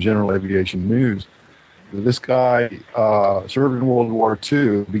story from General Aviation News. This guy served in World War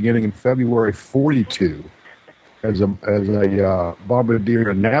II, beginning in February '42, as a bombardier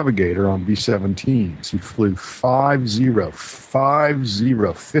and navigator on B-17s. He flew 50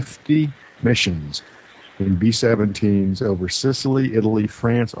 missions in B-17s over Sicily, Italy,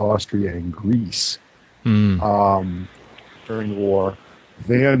 France, Austria, and Greece during the war.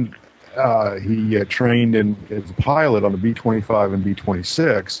 Then he trained as a pilot on the B-25 and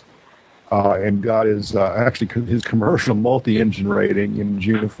B-26 and got his commercial multi-engine rating in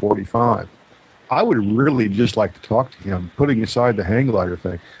June of 45. I would really just like to talk to him, putting aside the hang glider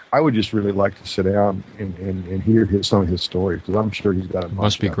thing. I would just really like to sit down and hear some of his stories, because I'm sure he's got a bunch.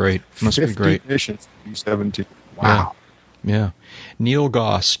 Must be great. Must be great. Missions, B-17. Wow. Yeah. Neil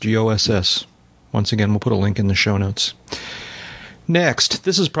Goss, Goss. Once again, we'll put a link in the show notes. Next,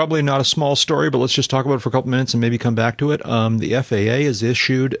 this is probably not a small story, but let's just talk about it for a couple minutes and maybe come back to it. The FAA has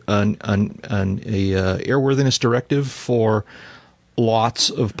issued an airworthiness directive for lots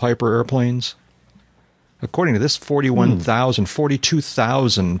of Piper airplanes. According to this,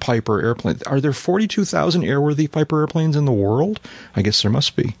 42,000 Piper airplanes. Are there 42,000 airworthy Piper airplanes in the world? I guess there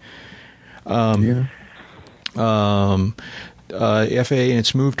must be. FAA in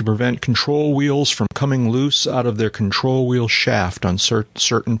its move to prevent control wheels from coming loose out of their control wheel shaft on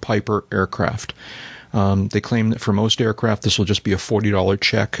certain Piper aircraft. They claim that for most aircraft, this will just be a $40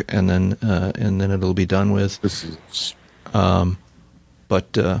 check, and then it'll be done with.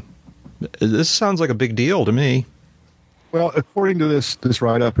 This sounds like a big deal to me. Well, according to this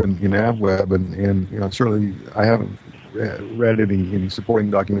write-up in AvWeb, and certainly I haven't read any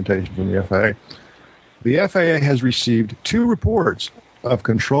supporting documentation from the FAA. The FAA has received 2 reports of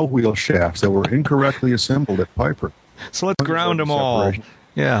control wheel shafts that were incorrectly assembled at Piper. So let's ground them all.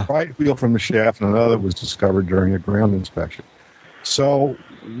 Yeah. Right wheel from the shaft, and another was discovered during a ground inspection. So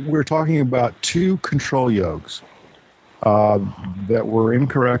we're talking about 2 control yokes that were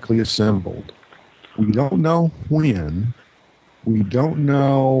incorrectly assembled. We don't know when. We don't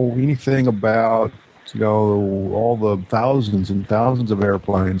know anything about all the thousands and thousands of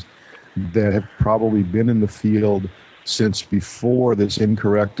airplanes that have probably been in the field since before this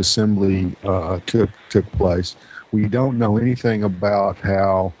incorrect assembly took place. We don't know anything about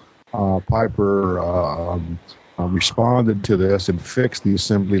how Piper responded to this and fixed the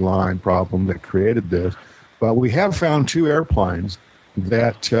assembly line problem that created this. But we have found 2 airplanes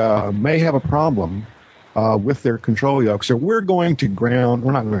that may have a problem with their control yoke. So we're going to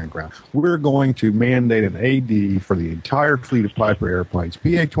We're going to mandate an AD for the entire fleet of Piper airplanes,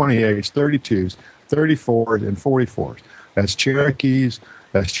 PA-28s, 32s, 34s, and 44s. That's Cherokees,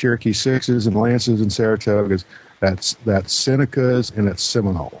 that's Cherokee 6s and Lances and Saratogas, that's Senecas, and that's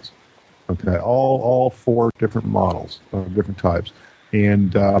Seminoles. Okay, all 4 different models, different types.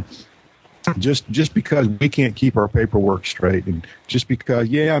 And just because we can't keep our paperwork straight, and just because,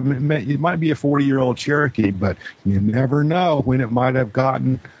 it might be a 40-year-old Cherokee, but you never know when it might have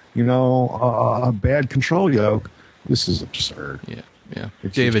gotten, a bad control yoke. This is absurd. Yeah.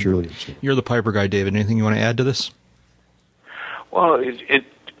 It's David, truly absurd. You're the Piper guy, David. Anything you want to add to this? Well, in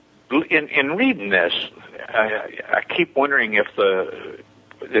reading this, I keep wondering if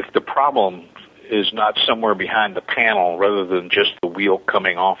the problem is not somewhere behind the panel rather than just the wheel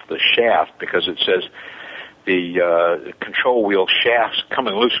coming off the shaft, because it says the control wheel shafts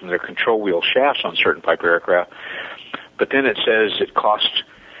coming loose from their control wheel shafts on certain Piper aircraft. But then it says it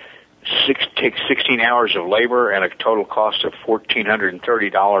takes 16 hours of labor and a total cost of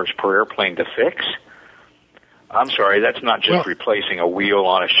 $1,430 per airplane to fix. I'm sorry, that's not just replacing a wheel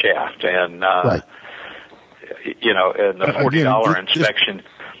on a shaft, and right. And the $40 inspection.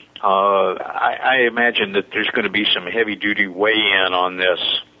 I imagine that there's going to be some heavy-duty weigh-in on this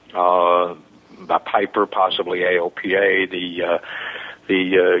by Piper, possibly AOPA,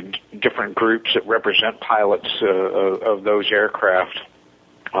 the different groups that represent pilots of those aircraft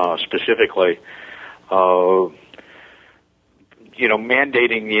specifically.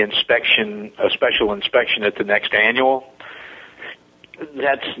 Mandating the inspection, a special inspection at the next annual.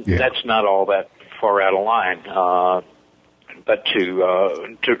 That's not all that far out of line. But to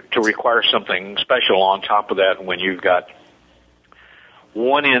require something special on top of that, when you've got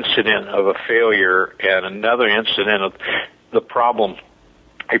one incident of a failure and another incident of a problem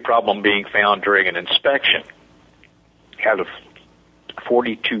being found during an inspection, out of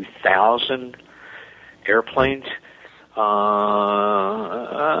 42,000 airplanes,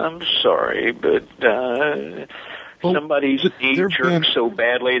 I'm sorry, but somebody's knee jerked so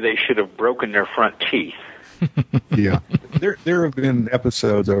badly they should have broken their front teeth. Yeah, there have been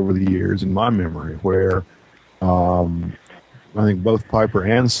episodes over the years in my memory where I think both Piper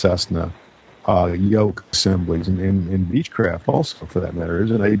and Cessna yoke assemblies, and Beechcraft also, for that matter, is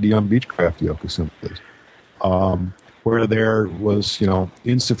an AD on Beechcraft yoke assemblies. where there was,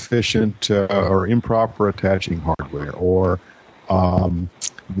 insufficient or improper attaching hardware, or the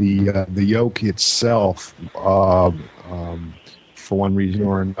yoke itself, for one reason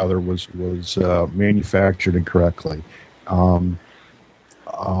or another, was manufactured incorrectly.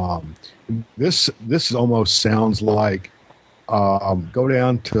 This almost sounds like go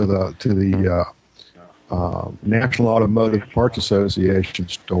down to the National Automotive Parts Association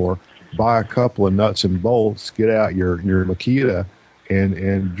store, buy a couple of nuts and bolts, get out your Makita,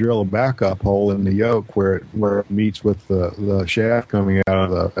 and drill a backup hole in the yoke where it meets with the shaft coming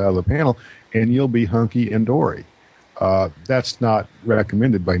out of the panel, and you'll be hunky and dory. That's not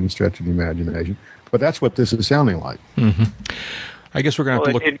recommended by any stretch of the imagination, but that's what this is sounding like. Mm-hmm. I guess we're going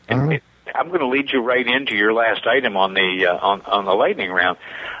to have to look. I'm going to lead you right into your last item on the on the lightning round.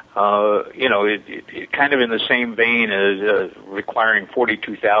 It kind of in the same vein as requiring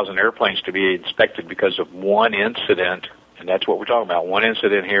 42,000 airplanes to be inspected because of one incident, and that's what we're talking about, one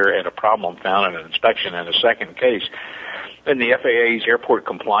incident here and a problem found in an inspection in a second case. In the FAA's Airport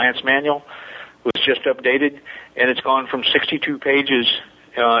Compliance Manual was just updated, and it's gone from 62 pages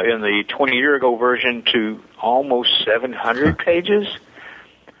in the 20-year-ago version to almost 700 pages.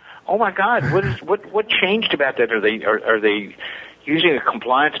 Oh my God! What changed about that? Are they using a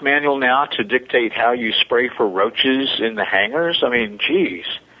compliance manual now to dictate how you spray for roaches in the hangars? I mean, geez,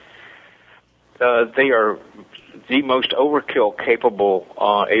 they are the most overkill capable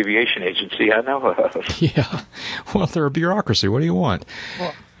aviation agency I know of. Yeah, well, they're a bureaucracy. What do you want?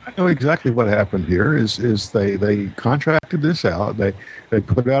 Well, I know exactly what happened here. Is they contracted this out. They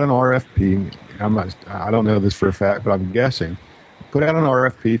put out an RFP. I don't know this for a fact, but I'm guessing. Put out an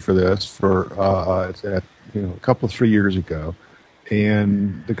RFP for this for a couple of 3 years ago,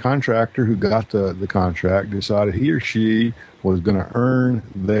 and the contractor who got the contract decided he or she was going to earn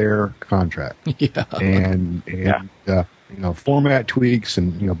their contract. Yeah. And format tweaks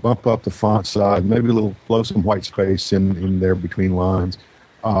and bump up the font size, maybe blow some white space in there between lines,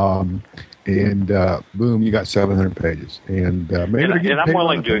 and boom, you got 700 pages. And maybe I'm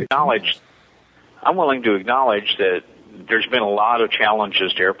willing to acknowledge that there's been a lot of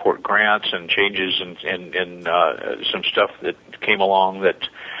challenges to airport grants and changes and some stuff that came along that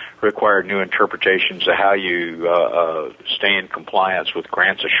required new interpretations of how you stay in compliance with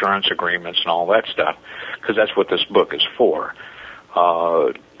grants assurance agreements and all that stuff, because that's what this book is for.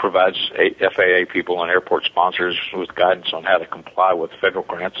 Provides FAA people and airport sponsors with guidance on how to comply with federal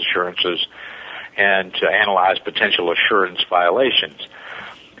grants assurances and to analyze potential assurance violations.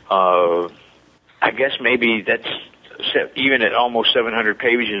 I guess maybe that's, even at almost 700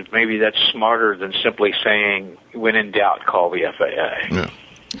 pages, maybe that's smarter than simply saying, when in doubt, call the FAA. Yeah.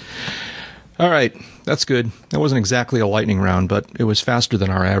 All right, that's good. That wasn't exactly a lightning round, but it was faster than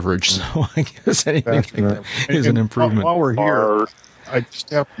our average, so I guess anything like that is an improvement. While we're here, I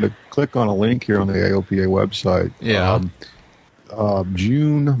just happened to click on a link here on the AOPA website. Yeah.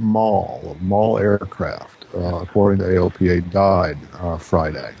 June Mall Aircraft, according to AOPA, died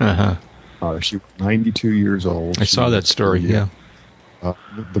Friday. Uh-huh. She was 92 years old. I saw that story, yeah.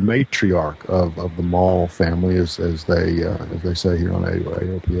 The matriarch of the Mall family, as they say here on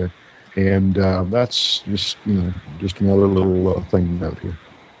AOPA. And that's just another little thing to note here.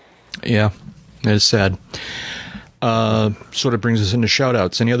 Yeah, it is sad. Sort of brings us into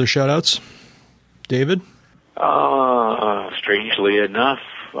shout-outs. Any other shout-outs, David? Strangely enough,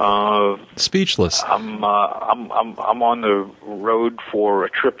 speechless. I'm on the road for a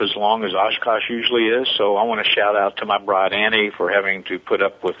trip as long as Oshkosh usually is, so I want to shout out to my bride Annie for having to put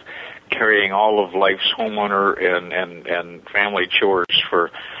up with carrying all of life's homeowner and family chores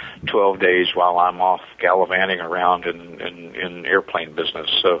for 12 days while I'm off gallivanting around in airplane business.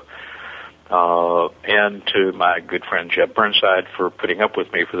 So, and to my good friend Jeb Burnside for putting up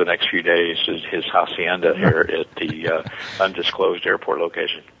with me for the next few days at his hacienda here at the undisclosed airport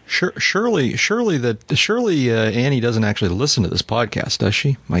location. Surely, Annie doesn't actually listen to this podcast, does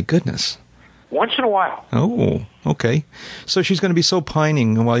she? My goodness. Once in a while. Oh, okay. So she's going to be so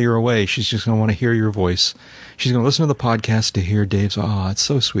pining while you're away. She's just going to want to hear your voice. She's going to listen to the podcast to hear Dave's. Oh, it's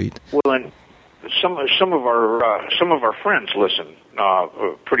so sweet. Well, and some of our friends listen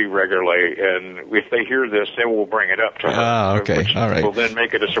pretty regularly, and if they hear this, they will bring it up to her. Ah, okay, all right. We'll then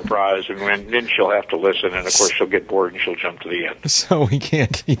make it a surprise, and then she'll have to listen, and of course she'll get bored and she'll jump to the end. So we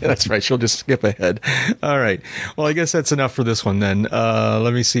can't. Yeah, that's right. She'll just skip ahead. All right. Well, I guess that's enough for this one then.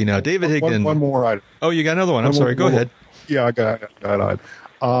 Let me see now. David Higdon. One more item. Oh, you got another one. I'm sorry. Go ahead. Yeah, I got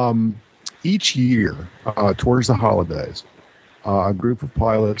it. Each year, towards the holidays, a group of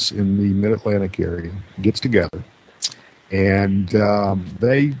pilots in the Mid-Atlantic area gets together, And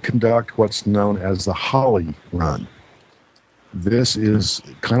they conduct what's known as the Holly Run. This is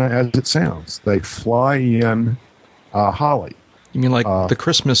kind of as it sounds. They fly in holly. You mean like the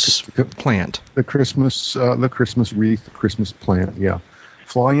Christmas plant? The Christmas wreath, the Christmas plant, yeah.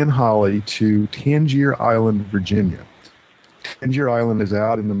 Fly in holly to Tangier Island, Virginia. Tangier Island is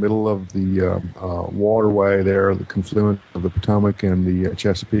out in the middle of the waterway there, the confluence of the Potomac and the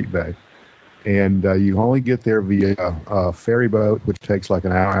Chesapeake Bay. And you only get there via a ferry boat, which takes like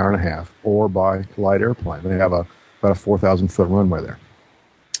an hour and a half, or by light airplane. They have about a 4,000-foot runway there.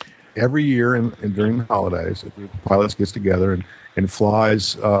 Every year and during the holidays, the pilots gets together and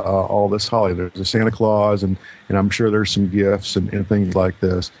flies all this holly. There's a Santa Claus, and I'm sure there's some gifts and things like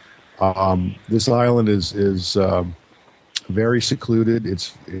this. This island is very secluded.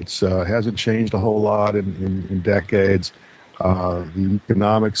 It's hasn't changed a whole lot in decades. The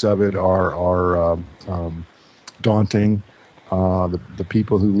economics of it are daunting. The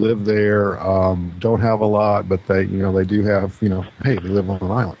people who live there don't have a lot, but they do have, hey, they live on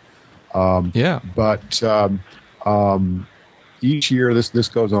an island. But each year this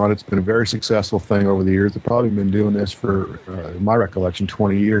goes on. It's been a very successful thing over the years. They've probably been doing this for, in my recollection,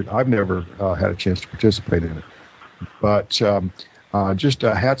 20 years. I've never had a chance to participate in it. But just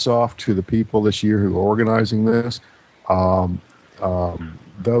hats off to the people this year who are organizing this.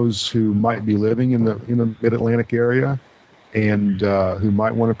 Those who might be living in the Mid-Atlantic area and who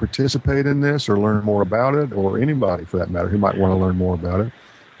might want to participate in this or learn more about it, or anybody for that matter who might want to learn more about it.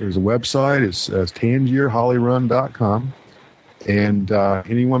 There's a website. It's TangierHollyRun.com, and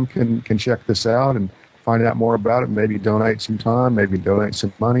anyone can check this out and find out more about it. Maybe donate some time, maybe donate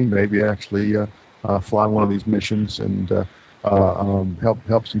some money, maybe actually fly one of these missions and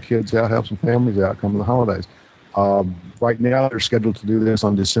help some kids out, help some families out come the holidays. Right now, they're scheduled to do this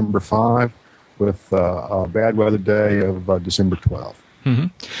on December 5 with a bad weather day of December 12. Mm-hmm.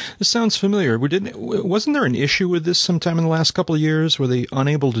 This sounds familiar. Wasn't there an issue with this sometime in the last couple of years? Were they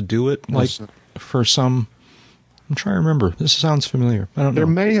unable to do it? For some, I'm trying to remember. This sounds familiar. I don't know.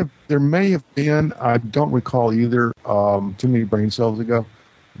 There may have been. I don't recall either. Too many brain cells ago,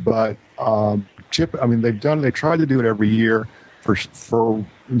 but Chip. I mean, they tried to do it every year. For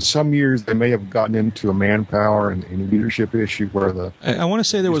in some years, they may have gotten into a manpower and leadership issue where I want to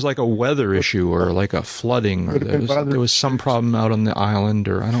say there was like a weather issue or like a flooding, or there was some problem out on the island,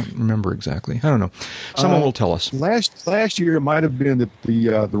 or I don't remember exactly. I don't know. Someone will tell us. Last year, it might have been that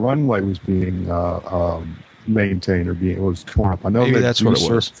the runway was being maintained or it was torn up. I know maybe that's what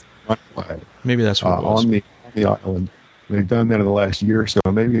it was. Maybe that's what it was on the island. They've done that in the last year or so.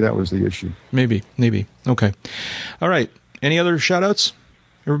 Maybe that was the issue. Maybe. Okay. All right. Any other shout-outs?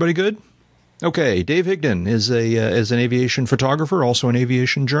 Everybody good? Okay, Dave Higdon is an aviation photographer, also an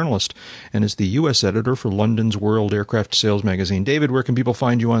aviation journalist, and is the U.S. editor for London's World Aircraft Sales magazine. David, where can people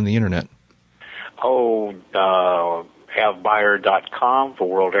find you on the internet? Avbuyer.com for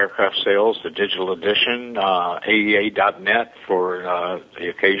World Aircraft Sales, the digital edition, AEA.net for the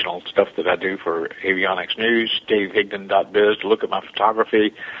occasional stuff that I do for Avionics News, DaveHigdon.biz to look at my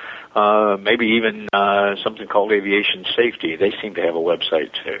photography. Maybe even something called Aviation Safety. They seem to have a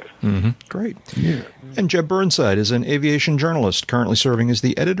website, too. Mm-hmm. Great. Yeah. And Jeb Burnside is an aviation journalist, currently serving as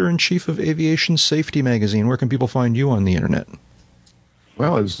the editor-in-chief of Aviation Safety magazine. Where can people find you on the internet?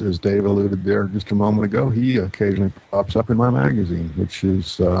 Well, as Dave alluded there just a moment ago, he occasionally pops up in my magazine, which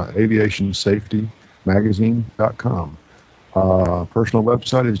is aviationsafetymagazine.com. Personal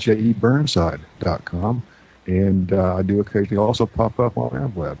website is jeburnside.com. And I do occasionally also pop up on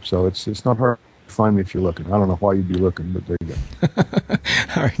AvWeb. So it's not hard to find me if you're looking. I don't know why you'd be looking, but there you go.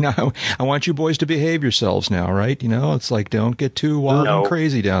 All right, now I want you boys to behave yourselves now, right? It's like, don't get too wild and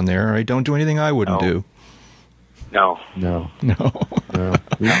crazy down there, right? Don't do anything I wouldn't do. No. We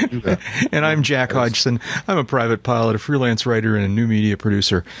don't do that. And I'm Jack Hodgson. I'm a private pilot, a freelance writer, and a new media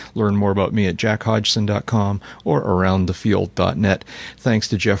producer. Learn more about me at jackhodgson.com or aroundthefield.net. Thanks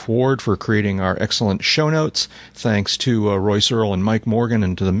to Jeff Ward for creating our excellent show notes. Thanks to Royce Earl and Mike Morgan,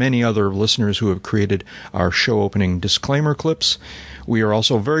 and to the many other listeners who have created our show opening disclaimer clips. We are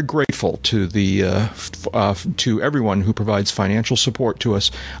also very grateful to to everyone who provides financial support to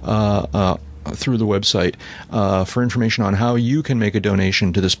us through the website. For information on how you can make a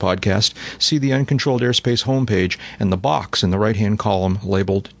donation to this podcast, see the Uncontrolled Airspace homepage and the box in the right-hand column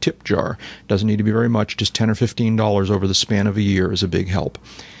labeled Tip Jar. Doesn't need to be very much, just $10 or $15 over the span of a year is a big help.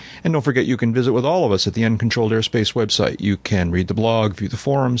 And don't forget, you can visit with all of us at the Uncontrolled Airspace website. You can read the blog, view the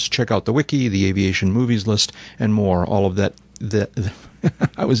forums, check out the wiki, the aviation movies list, and more. All of that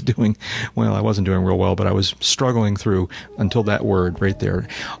I was doing, well, I wasn't doing real well, but I was struggling through until that word right there.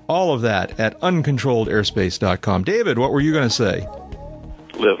 All of that at uncontrolledairspace.com. David, what were you going to say?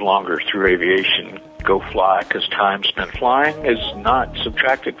 Live longer through aviation. Go fly, because time spent flying is not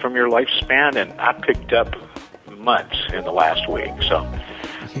subtracted from your lifespan, and I picked up months in the last week. So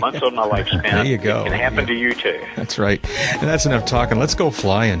months on my lifespan. There you go. It can happen to you too. That's right. And that's enough talking. Let's go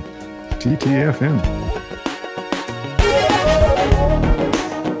flying. TTFN.